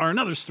Hunter are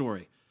another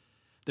story.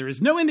 There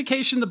is no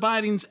indication the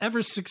Bidens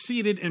ever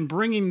succeeded in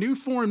bringing new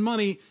foreign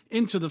money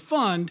into the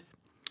fund,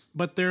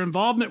 but their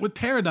involvement with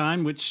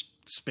Paradigm, which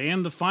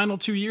spanned the final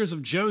 2 years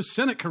of Joe's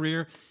Senate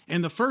career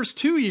and the first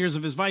 2 years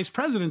of his vice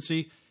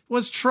presidency,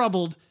 was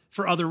troubled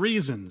for other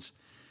reasons.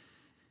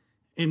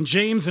 In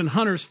James and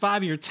Hunter's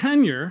 5-year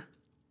tenure,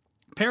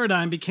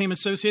 Paradigm became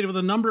associated with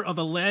a number of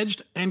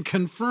alleged and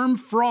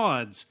confirmed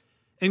frauds,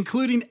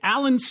 including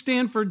Alan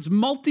Stanford's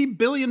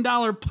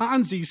multi-billion-dollar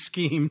Ponzi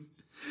scheme,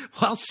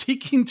 while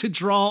seeking to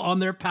draw on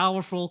their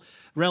powerful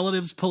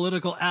relatives'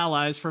 political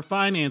allies for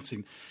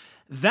financing.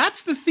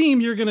 That's the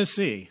theme you're going to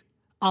see.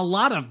 A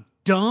lot of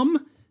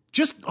dumb,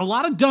 Just a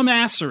lot of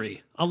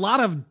dumbassery, a lot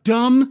of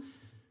dumb,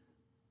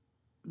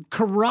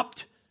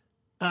 corrupt,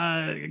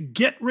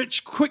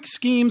 get-rich-quick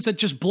schemes that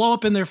just blow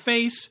up in their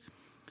face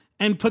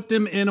and put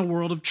them in a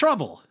world of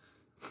trouble.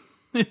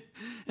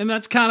 And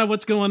that's kind of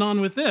what's going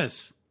on with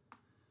this.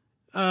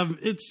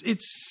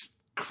 It's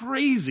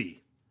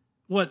crazy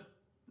what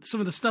some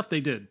of the stuff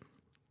they did.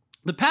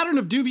 The pattern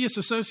of dubious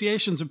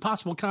associations and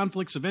possible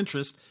conflicts of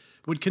interest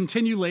would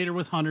continue later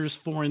with Hunter's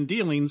foreign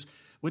dealings,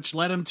 which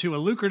led him to a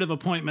lucrative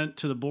appointment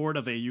to the board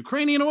of a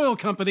Ukrainian oil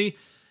company,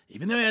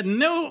 even though he had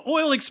no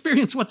oil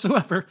experience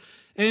whatsoever,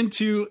 and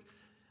to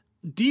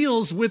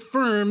deals with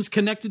firms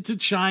connected to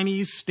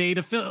Chinese state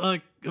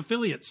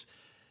affiliates.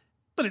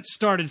 But it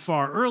started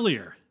far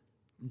earlier.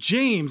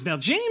 James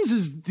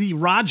is the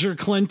Roger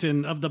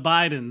Clinton of the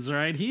Bidens,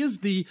 right? He is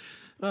the,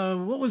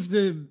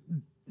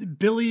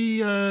 Billy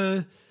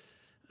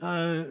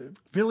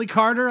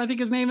Carter, I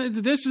think his name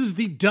is. This is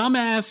the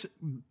dumbass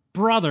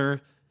brother,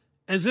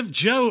 as if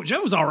Joe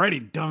was already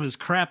dumb as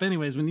crap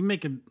anyways. When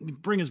you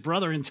bring his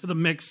brother into the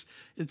mix,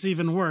 it's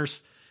even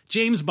worse.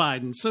 James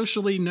Biden,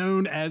 socially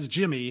known as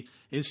Jimmy,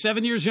 is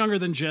 7 years younger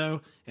than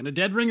Joe and a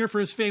dead ringer for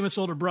his famous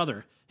older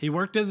brother. He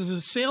worked as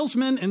a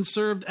salesman and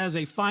served as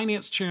a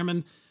finance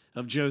chairman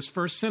of Joe's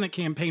first Senate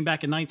campaign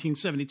back in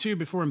 1972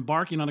 before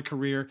embarking on a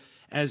career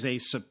as a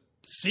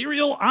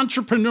serial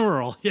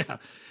entrepreneurial. Yeah.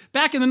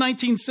 Back in the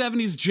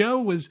 1970s,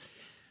 Joe was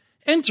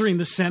entering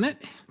the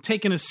Senate,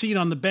 taking a seat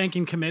on the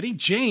banking committee.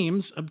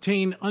 James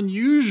obtained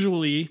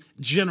unusually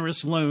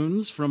generous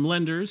loans from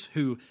lenders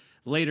who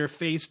later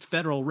faced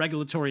federal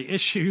regulatory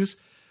issues.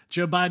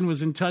 Joe Biden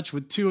was in touch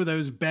with two of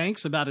those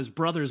banks about his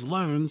brother's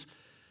loans,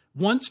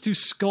 once to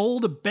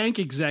scold a bank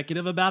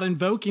executive about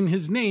invoking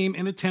his name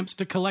in attempts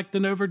to collect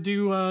on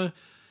overdue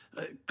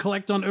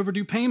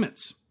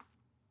payments.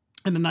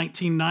 In the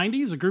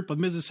 1990s, a group of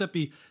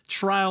Mississippi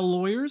trial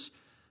lawyers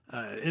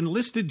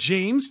enlisted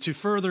James to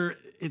further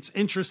its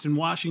interest in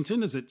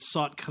Washington as it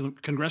sought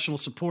congressional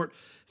support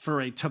for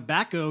a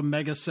tobacco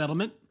mega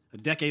settlement. A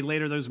decade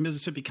later, those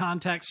Mississippi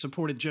contacts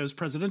supported Joe's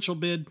presidential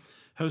bid,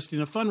 hosting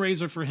a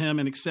fundraiser for him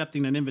and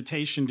accepting an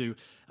invitation to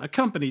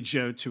accompany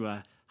Joe to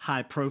a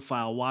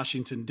high-profile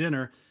Washington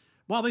dinner,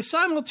 while they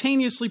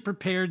simultaneously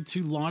prepared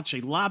to launch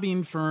a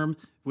lobbying firm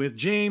with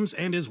James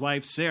and his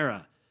wife,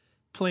 Sarah.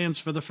 Plans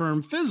for the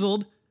firm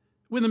fizzled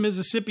when the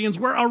Mississippians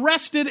were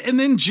arrested and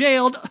then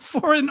jailed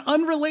for an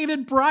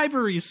unrelated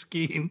bribery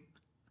scheme.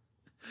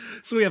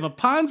 So we have a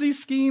Ponzi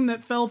scheme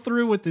that fell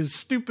through with his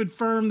stupid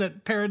firm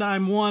that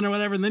Paradigm One or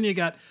whatever, and then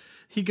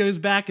he goes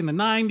back in the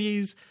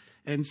 90s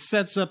and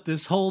sets up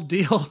this whole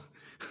deal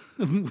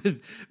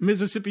with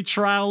Mississippi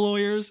trial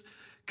lawyers.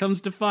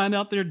 Comes to find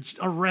out they're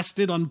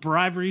arrested on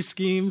bribery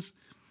schemes.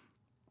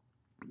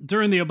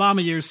 During the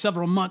Obama years,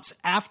 several months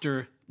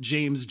after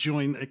James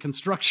joined a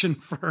construction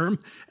firm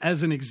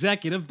as an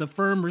executive, the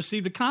firm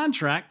received a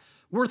contract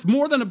worth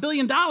more than $1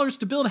 billion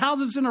to build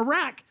houses in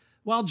Iraq,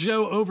 while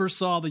Joe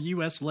oversaw the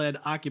U.S.-led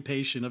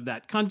occupation of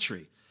that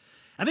country.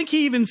 I think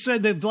he even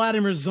said that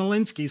Vladimir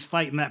Zelensky's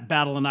fighting that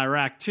battle in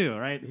Iraq too,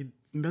 right? He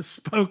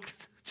misspoke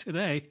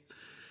today.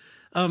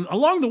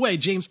 Along the way,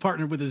 James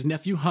partnered with his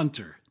nephew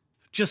Hunter.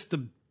 Just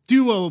the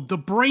duo, the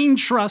brain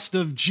trust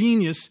of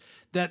genius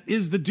that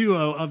is the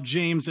duo of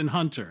James and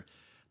Hunter.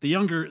 The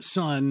younger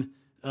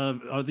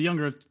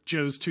of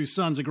Joe's two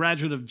sons, a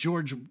graduate of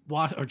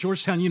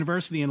Georgetown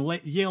University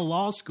and Yale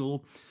Law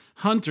School,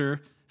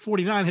 Hunter,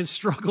 49, has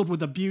struggled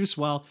with abuse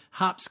while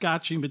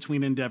hopscotching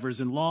between endeavors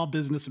in law,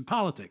 business, and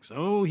politics.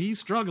 Oh, he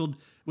struggled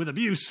with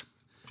abuse.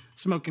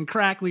 Smoking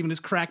crack, leaving his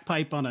crack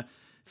pipe on a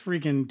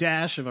freaking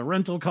dash of a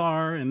rental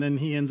car, and then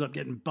he ends up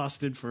getting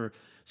busted for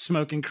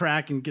smoking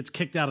crack and gets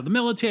kicked out of the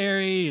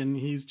military, and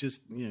he's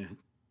just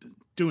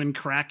doing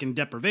crack and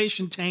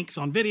deprivation tanks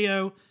on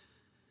video.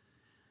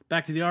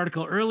 Back to the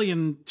article. Early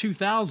in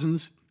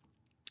 2000s,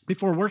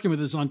 before working with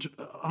his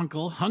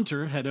uncle,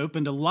 Hunter had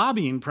opened a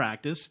lobbying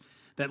practice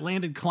that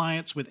landed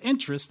clients with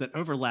interests that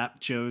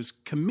overlapped Joe's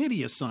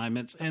committee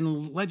assignments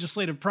and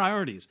legislative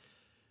priorities.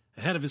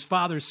 Ahead of his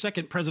father's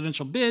second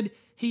presidential bid,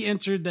 he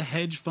entered the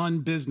hedge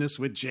fund business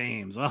with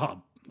James.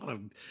 Oh,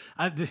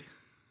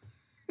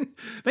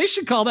 they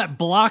should call that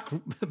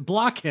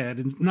Blockhead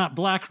and not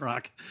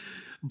BlackRock.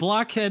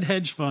 Blockhead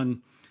Hedge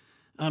Fund.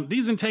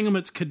 These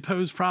entanglements could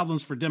pose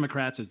problems for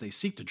Democrats as they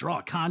seek to draw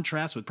a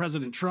contrast with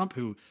President Trump,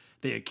 who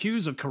they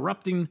accuse of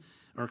corruption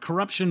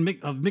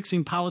of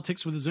mixing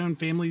politics with his own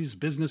family's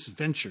business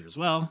ventures.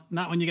 Well,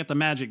 not when you get the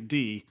magic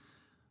D.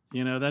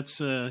 That's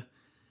when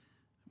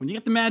you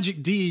get the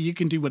magic D, you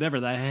can do whatever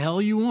the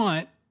hell you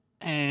want,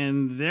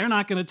 and they're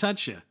not going to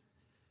touch you.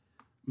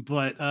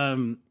 But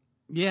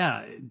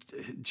yeah,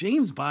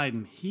 James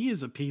Biden, he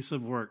is a piece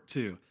of work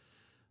too.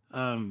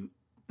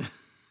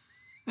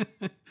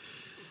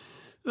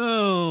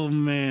 Oh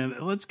man,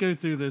 let's go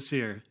through this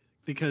here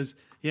because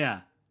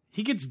yeah,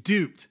 he gets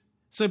duped.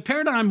 So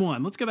Paradigm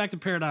One, let's go back to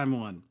Paradigm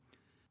One.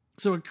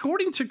 So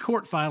according to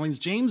court filings,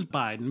 James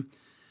Biden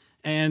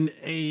and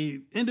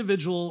a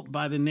individual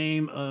by the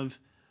name of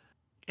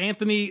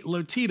Anthony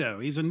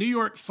Lotito, he's a New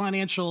York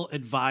financial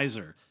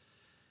advisor,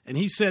 And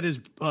he said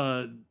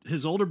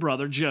his older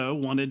brother, Joe,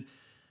 wanted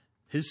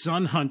his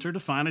son, Hunter, to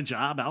find a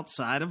job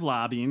outside of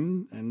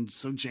lobbying. And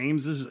so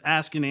James is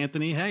asking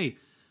Anthony, hey,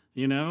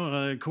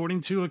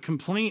 according to a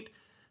complaint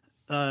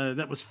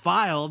that was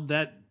filed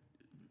that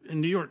in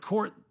New York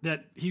court,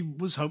 that he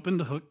was hoping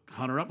to hook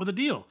Hunter up with a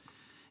deal.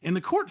 In the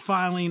court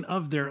filing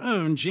of their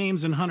own,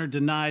 James and Hunter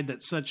denied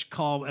that such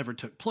call ever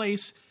took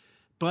place,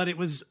 but it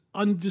was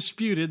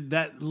undisputed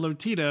that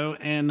Lotito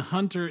and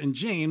Hunter and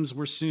James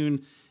were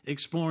soon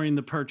exploring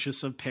the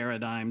purchase of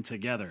Paradigm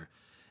together.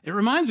 It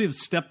reminds me of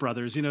Step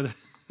Brothers, the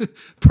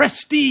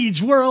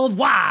prestige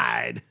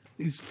worldwide.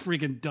 These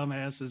freaking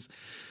dumbasses.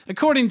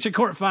 According to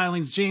court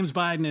filings, James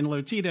Biden and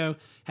Lotito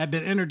had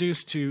been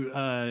introduced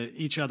to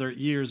each other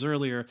years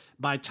earlier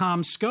by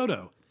Tom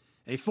Scotto,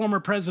 a former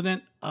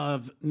president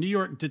of New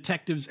York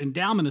Detectives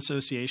Endowment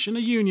Association, a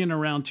union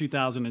around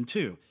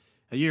 2002.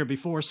 A year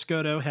before,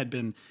 Scotto had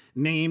been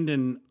named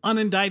an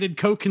unindicted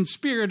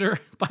co-conspirator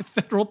by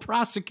federal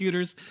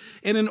prosecutors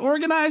in an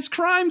organized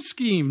crime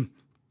scheme,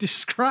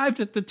 described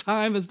at the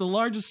time as the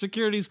largest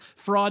securities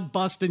fraud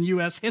bust in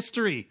U.S.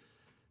 history.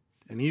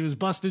 And he was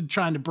busted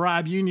trying to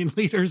bribe union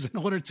leaders in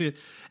order to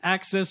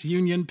access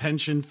union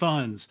pension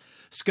funds.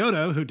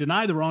 Scotto, who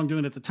denied the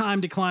wrongdoing at the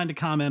time, declined to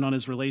comment on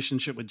his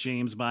relationship with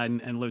James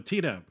Biden and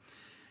Lotito.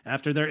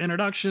 After their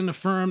introduction, a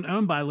firm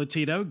owned by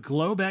Lotito,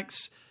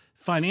 Globex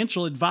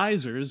Financial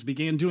Advisors,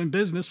 began doing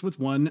business with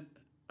one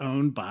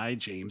owned by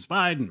James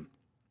Biden,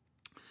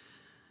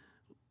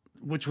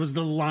 which was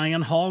the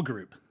Lion Hall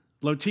Group.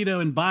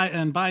 Lotito and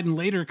Biden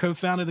later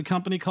co-founded the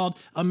company called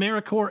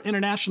AmeriCorps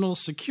International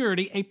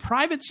Security, a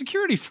private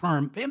security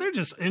firm. Man, they're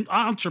just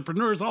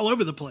entrepreneurs all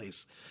over the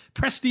place.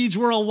 Prestige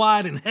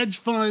Worldwide in hedge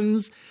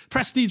funds,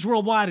 Prestige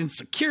Worldwide in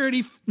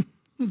security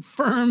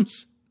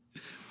firms.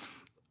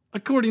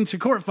 According to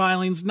court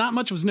filings, not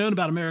much was known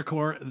about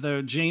AmeriCorps,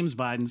 though James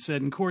Biden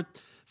said in court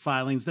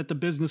filings that the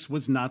business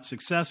was not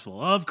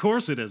successful. Of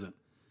course it isn't.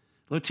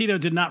 Lotito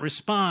did not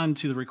respond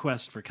to the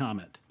request for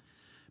comment.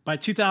 By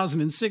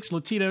 2006,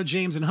 Lotito,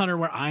 James, and Hunter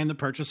were eyeing the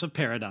purchase of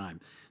Paradigm.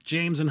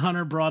 James and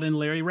Hunter brought in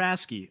Larry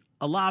Raskey,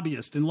 a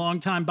lobbyist and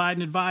longtime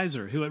Biden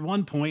advisor, who at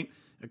one point,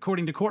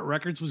 according to court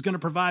records, was going to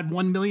provide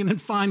 $1 million in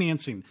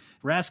financing.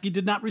 Raskey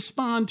did not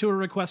respond to a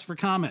request for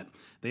comment.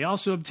 They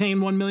also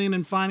obtained $1 million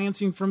in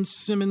financing from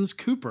Simmons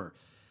Cooper,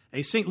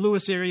 a St.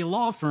 Louis area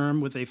law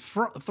firm with a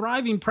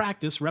thriving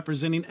practice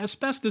representing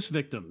asbestos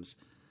victims.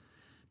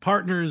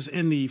 Partners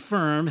in the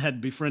firm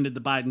had befriended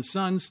the Biden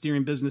sons,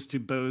 steering business to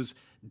Bo's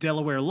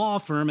Delaware law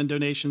firm and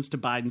donations to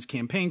Biden's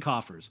campaign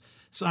coffers.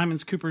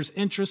 Simmons Cooper's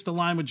interests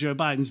aligned with Joe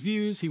Biden's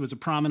views. He was a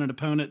prominent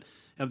opponent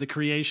of the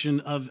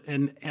creation of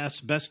an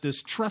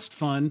asbestos trust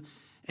fund,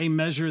 a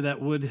measure that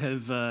would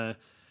have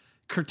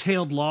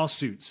curtailed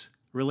lawsuits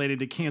related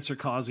to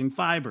cancer-causing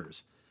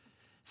fibers.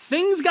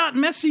 Things got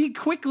messy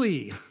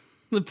quickly.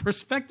 The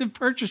prospective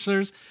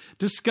purchasers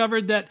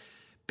discovered that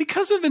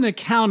because of an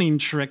accounting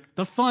trick,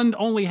 the fund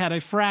only had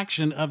a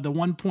fraction of the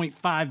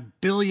 $1.5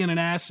 billion in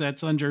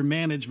assets under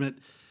management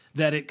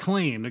that it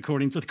claimed,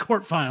 according to the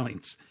court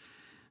filings.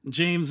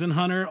 James and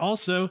Hunter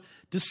also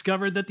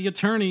discovered that the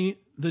attorney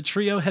the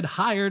trio had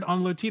hired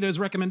on Lotito's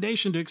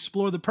recommendation to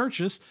explore the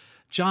purchase,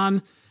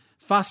 John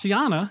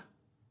Fasciana,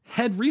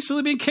 had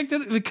recently been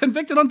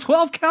convicted on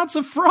 12 counts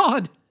of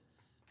fraud.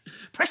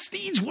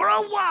 Prestige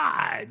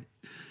Worldwide.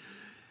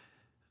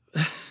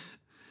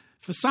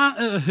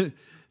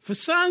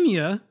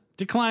 Fasania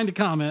declined to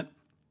comment,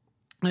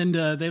 and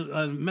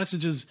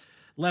messages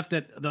left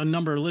at the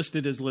number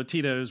listed as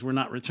Lotito's were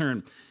not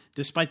returned.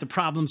 Despite the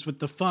problems with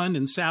the fund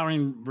and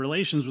souring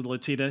relations with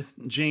Lotito,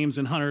 James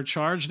and Hunter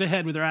charged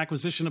ahead with their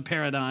acquisition of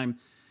Paradigm.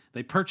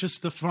 They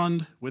purchased the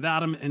fund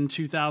without him in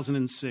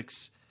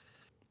 2006.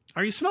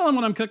 Are you smelling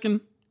what I'm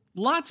cooking?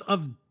 Lots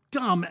of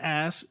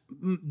dumb-ass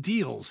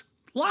deals.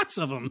 Lots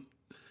of them.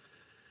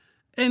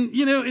 And,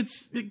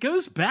 it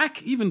goes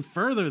back even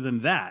further than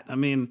that. I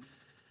mean,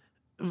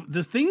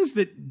 the things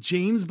that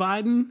James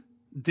Biden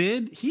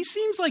did, he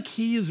seems like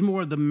he is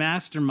more the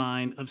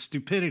mastermind of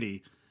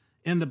stupidity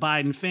in the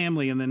Biden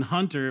family, and then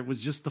Hunter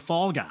was just the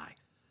fall guy.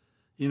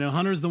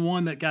 Hunter's the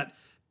one that got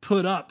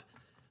put up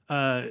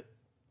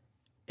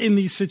in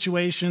these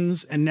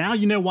situations, and now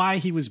you know why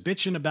he was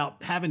bitching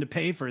about having to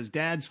pay for his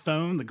dad's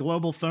phone, the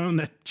global phone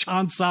that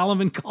John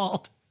Solomon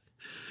called.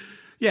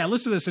 Yeah,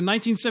 listen to this. In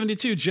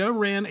 1972, Joe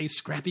ran a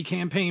scrappy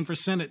campaign for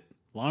Senate.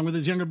 Along with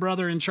his younger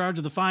brother in charge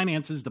of the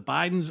finances, the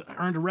Bidens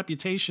earned a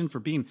reputation for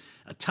being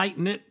a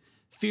tight-knit,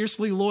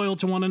 fiercely loyal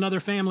to one another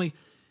family.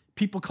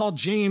 People called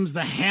James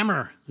the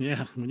Hammer.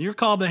 Yeah, when you're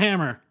called the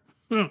Hammer,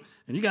 and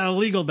you got a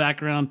legal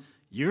background,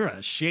 you're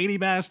a shady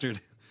bastard.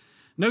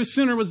 No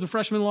sooner was the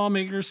freshman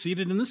lawmaker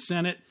seated in the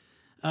Senate,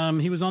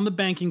 he was on the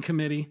banking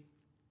committee.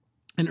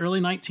 In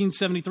early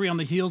 1973, on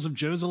the heels of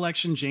Joe's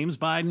election, James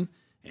Biden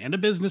and a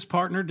business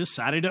partner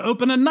decided to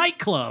open a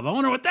nightclub. I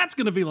wonder what that's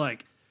going to be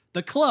like.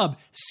 The club,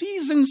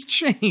 Seasons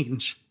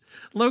Change,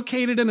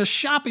 located in a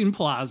shopping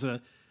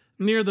plaza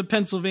near the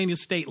Pennsylvania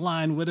state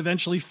line, would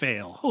eventually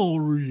fail. Oh,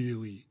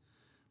 really?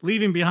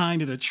 Leaving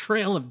behind it a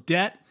trail of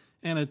debt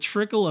and a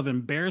trickle of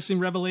embarrassing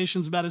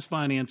revelations about his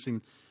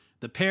financing,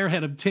 the pair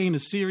had obtained a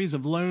series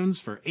of loans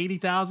for $80,000,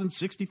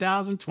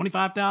 $60,000,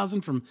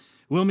 $25,000 from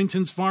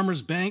Wilmington's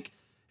Farmers Bank.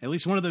 At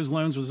least one of those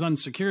loans was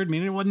unsecured,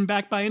 meaning it wasn't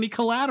backed by any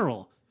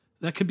collateral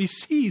that could be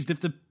seized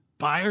if the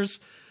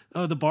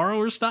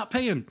borrowers stopped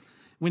paying.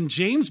 When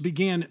James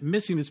began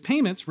missing his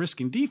payments,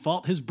 risking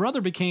default, his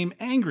brother became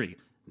angry,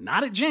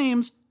 not at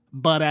James,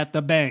 but at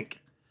the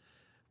bank.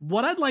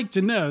 What I'd like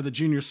to know, the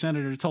junior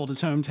senator told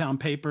his hometown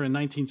paper in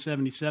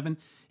 1977,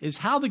 is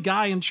how the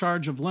guy in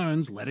charge of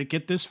loans let it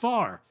get this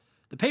far.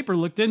 The paper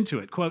looked into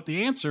it. Quote,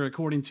 the answer,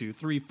 according to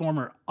 3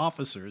 former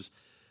officers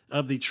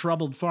of the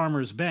troubled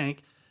Farmers Bank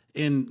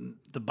in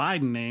the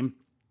Biden name,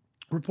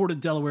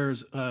 reported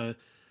Delaware's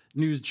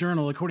News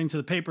Journal. According to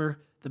the paper,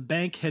 the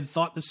bank had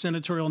thought the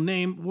senatorial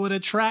name would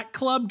attract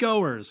club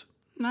goers.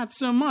 Not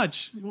so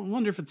much. I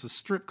wonder if it's a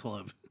strip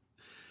club.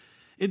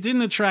 It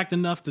didn't attract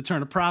enough to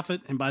turn a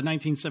profit, and by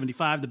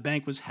 1975, the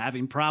bank was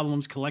having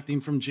problems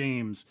collecting from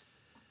James.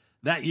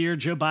 That year,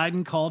 Joe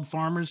Biden called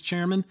Farmers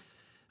chairman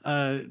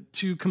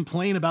to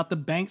complain about the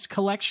bank's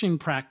collection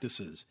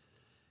practices.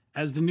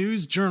 As the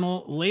News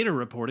Journal later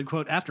reported,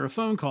 quote, after a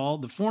phone call,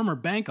 the former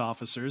bank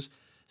officers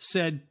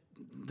said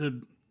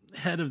the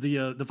head of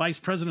the vice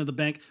president of the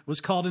bank was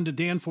called into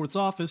Danforth's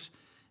office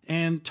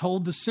and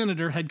told the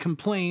senator had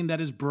complained that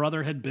his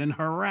brother had been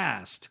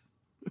harassed.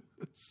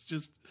 It's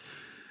just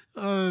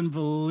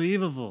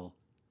unbelievable.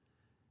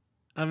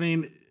 I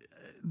mean,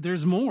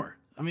 there's more.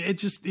 I mean,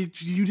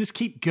 you just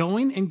keep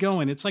going and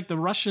going. It's like the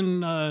Russian,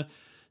 the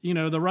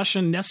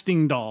Russian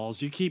nesting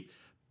dolls. You keep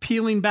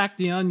peeling back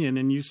the onion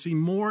and you see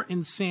more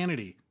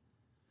insanity.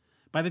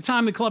 By the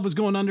time the club was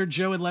going under,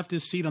 Joe had left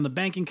his seat on the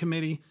banking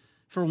committee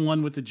for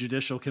one with the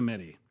judicial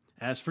committee.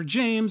 As for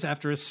James,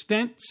 after a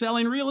stint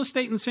selling real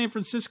estate in San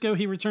Francisco,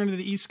 he returned to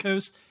the East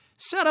Coast,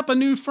 set up a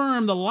new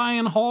firm, the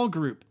Lion Hall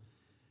Group.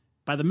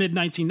 By the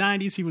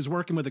mid-1990s, he was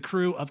working with a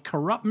crew of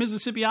corrupt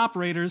Mississippi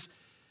operators,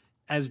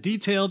 as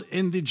detailed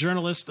in the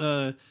journalist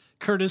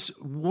Curtis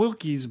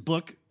Wilkie's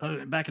book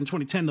back in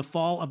 2010, The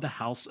Fall of the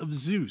House of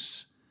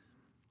Zeus.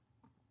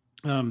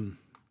 In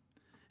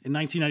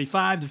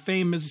 1995, the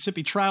famed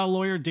Mississippi trial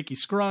lawyer Dickie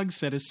Scruggs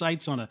set his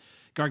sights on a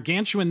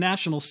gargantuan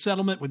national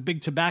settlement with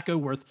Big Tobacco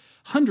worth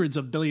hundreds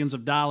of billions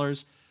of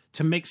dollars.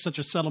 To make such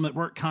a settlement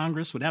work,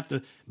 Congress would have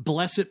to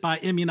bless it by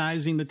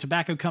immunizing the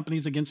tobacco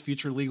companies against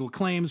future legal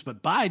claims.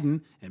 But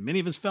Biden and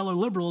many of his fellow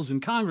liberals in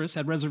Congress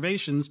had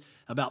reservations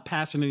about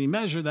passing any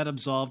measure that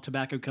absolved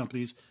tobacco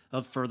companies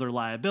of further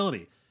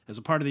liability. As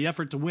a part of the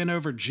effort to win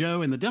over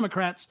Joe and the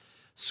Democrats,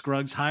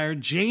 Scruggs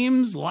hired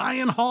James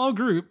Lion Hall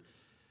Group,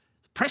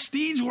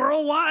 Prestige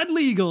Worldwide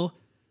Legal,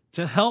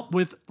 to help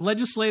with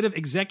legislative,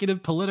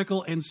 executive,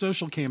 political, and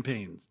social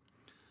campaigns.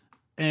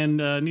 And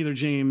neither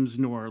James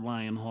nor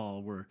Lion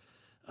Hall were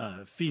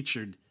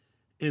featured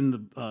in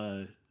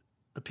the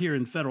appear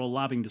in federal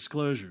lobbying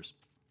disclosures.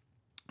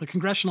 The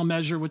congressional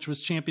measure, which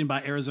was championed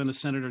by Arizona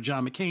Senator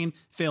John McCain,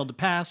 failed to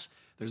pass.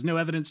 There's no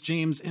evidence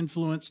James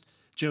influenced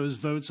Joe's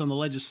votes on the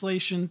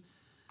legislation.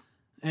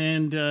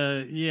 And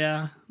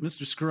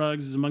Mr.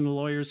 Scruggs is among the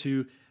lawyers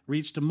who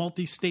reached a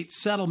multi-state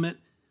settlement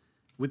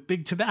with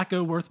Big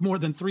Tobacco worth more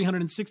than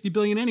 $360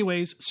 billion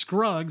anyways.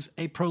 Scruggs,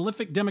 a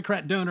prolific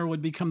Democrat donor,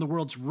 would become the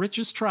world's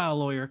richest trial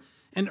lawyer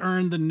and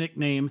earn the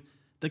nickname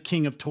the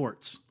King of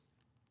Torts.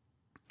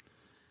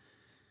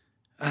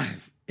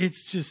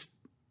 It's just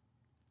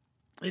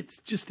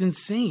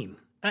insane.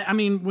 I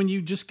mean, when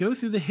you just go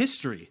through the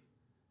history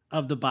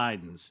of the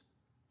Bidens,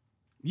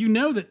 you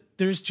know that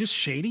there's just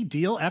shady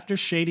deal after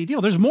shady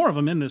deal. There's more of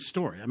them in this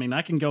story. I mean,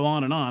 I can go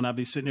on and on. I'll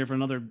be sitting here for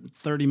another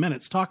 30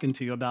 minutes talking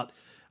to you about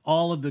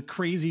all of the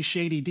crazy,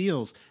 shady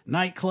deals.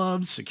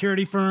 Nightclubs,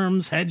 security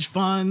firms, hedge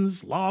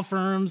funds, law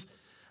firms.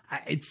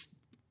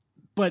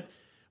 But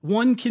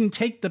one can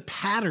take the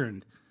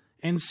pattern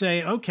and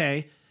say,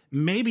 okay,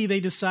 maybe they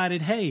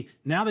decided, hey,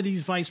 now that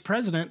he's vice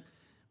president,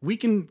 we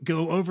can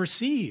go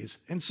overseas.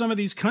 And some of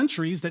these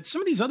countries that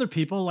some of these other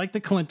people, like the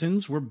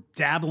Clintons, were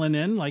dabbling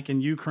in, like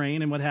in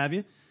Ukraine and what have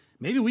you,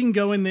 maybe we can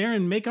go in there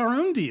and make our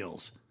own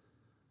deals.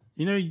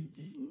 You know,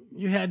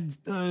 you had...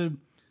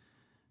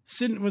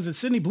 was it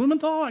Sidney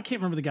Blumenthal? I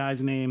can't remember the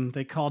guy's name.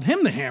 They called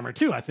him the Hammer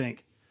too, I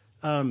think.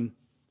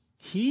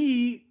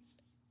 He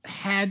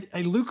had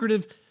a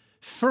lucrative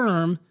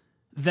firm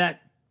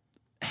that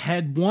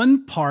had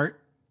one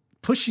part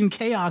pushing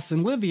chaos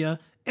in Libya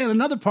and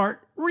another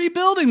part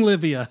rebuilding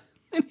Libya.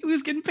 And he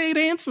was getting paid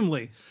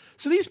handsomely.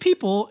 So these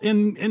people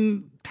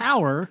in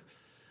power,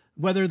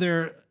 whether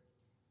they're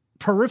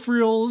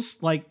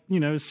peripherals like,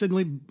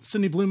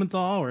 Sidney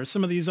Blumenthal or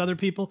some of these other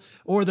people,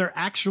 or they're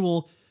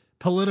actual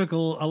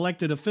political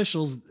elected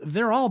officials,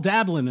 they're all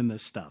dabbling in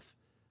this stuff.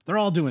 They're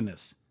all doing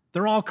this.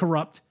 They're all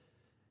corrupt.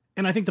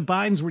 And I think the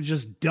Bidens were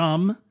just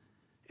dumb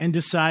and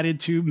decided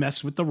to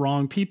mess with the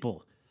wrong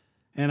people.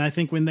 And I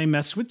think when they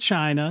messed with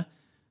China,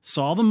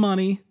 saw the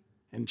money,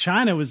 and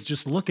China was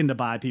just looking to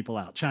buy people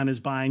out.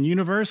 China's buying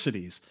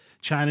universities.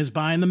 China's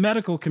buying the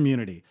medical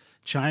community.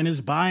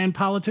 China's buying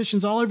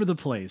politicians all over the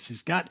place.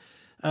 He's got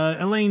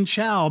Elaine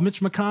Chao,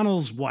 Mitch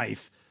McConnell's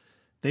wife,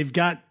 They've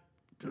got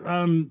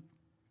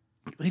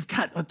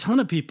a ton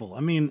of people.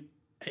 I mean,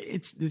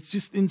 it's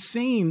just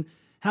insane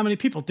how many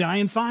people.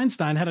 Dianne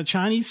Feinstein had a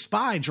Chinese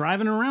spy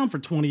driving around for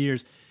 20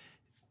 years.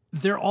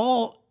 They're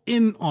all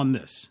in on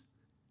this.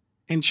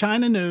 And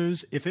China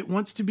knows if it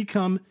wants to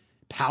become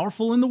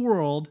powerful in the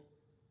world,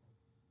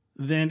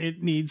 then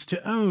it needs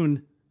to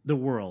own the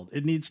world.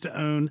 It needs to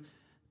own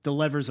the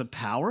levers of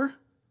power.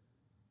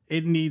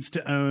 It needs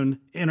to own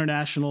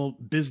international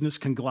business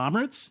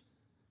conglomerates.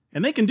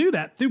 And they can do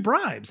that through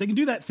bribes. They can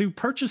do that through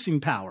purchasing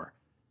power.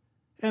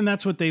 And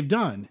that's what they've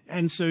done.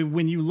 And so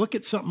when you look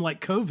at something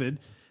like COVID,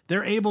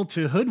 they're able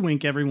to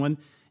hoodwink everyone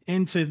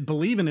into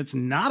believing it's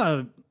not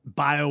a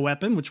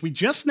bioweapon, which we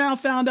just now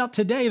found out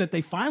today that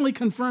they finally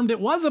confirmed it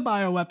was a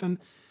bioweapon,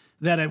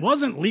 that it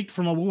wasn't leaked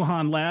from a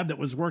Wuhan lab that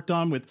was worked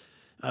on with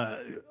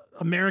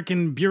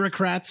American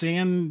bureaucrats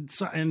and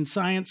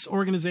science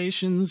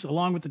organizations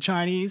along with the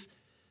Chinese,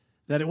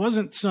 that it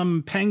wasn't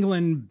some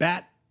pangolin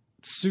bat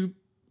soup,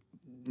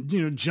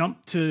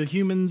 jump to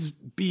humans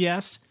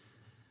BS.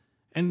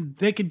 And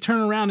they could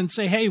turn around and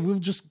say, hey, we'll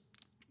just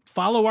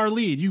follow our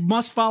lead. You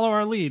must follow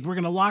our lead. We're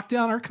going to lock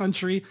down our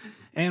country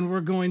and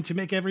we're going to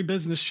make every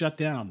business shut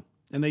down.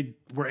 And they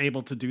were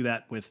able to do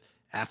that with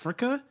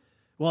Africa.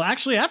 Well,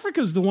 actually,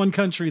 Africa is the one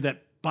country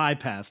that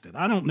bypassed it.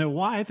 I don't know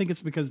why. I think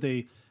it's because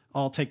they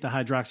all take the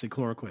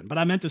hydroxychloroquine. But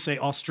I meant to say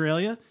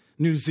Australia,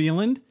 New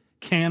Zealand,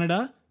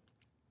 Canada,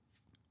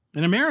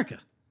 and America.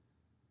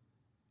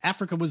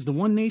 Africa was the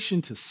one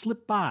nation to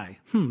slip by.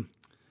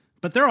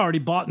 But they're already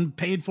bought and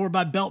paid for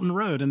by Belt and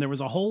Road. And there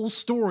was a whole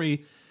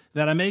story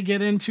that I may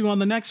get into on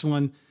the next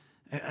one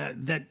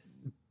that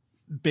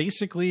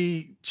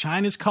basically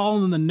China's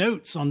calling the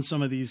notes on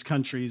some of these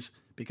countries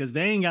because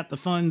they ain't got the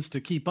funds to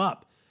keep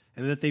up,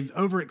 and that they've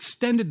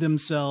overextended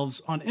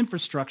themselves on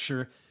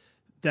infrastructure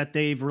that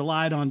they've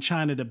relied on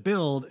China to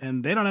build,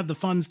 and they don't have the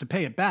funds to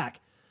pay it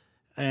back.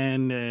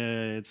 And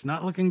it's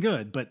not looking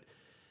good. But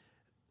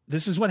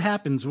this is what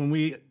happens when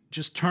we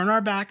just turn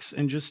our backs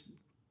and just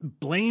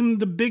blame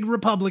the big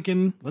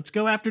Republican. Let's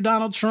go after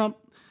Donald Trump.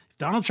 If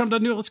Donald Trump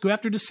doesn't do it, let's go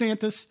after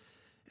DeSantis.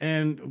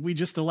 And we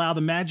just allow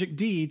the magic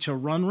D to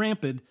run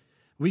rampant.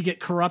 We get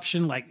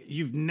corruption like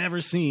you've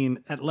never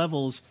seen at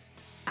levels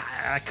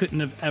I couldn't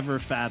have ever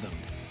fathomed.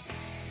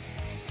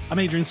 I'm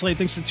Adrian Slade.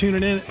 Thanks for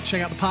tuning in.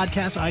 Check out the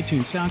podcast,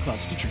 iTunes, SoundCloud,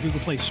 Stitcher, Google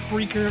Play,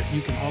 Spreaker.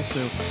 You can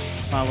also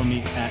follow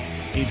me at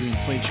Adrian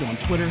Slade Show on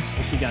Twitter.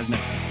 We'll see you guys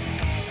next time.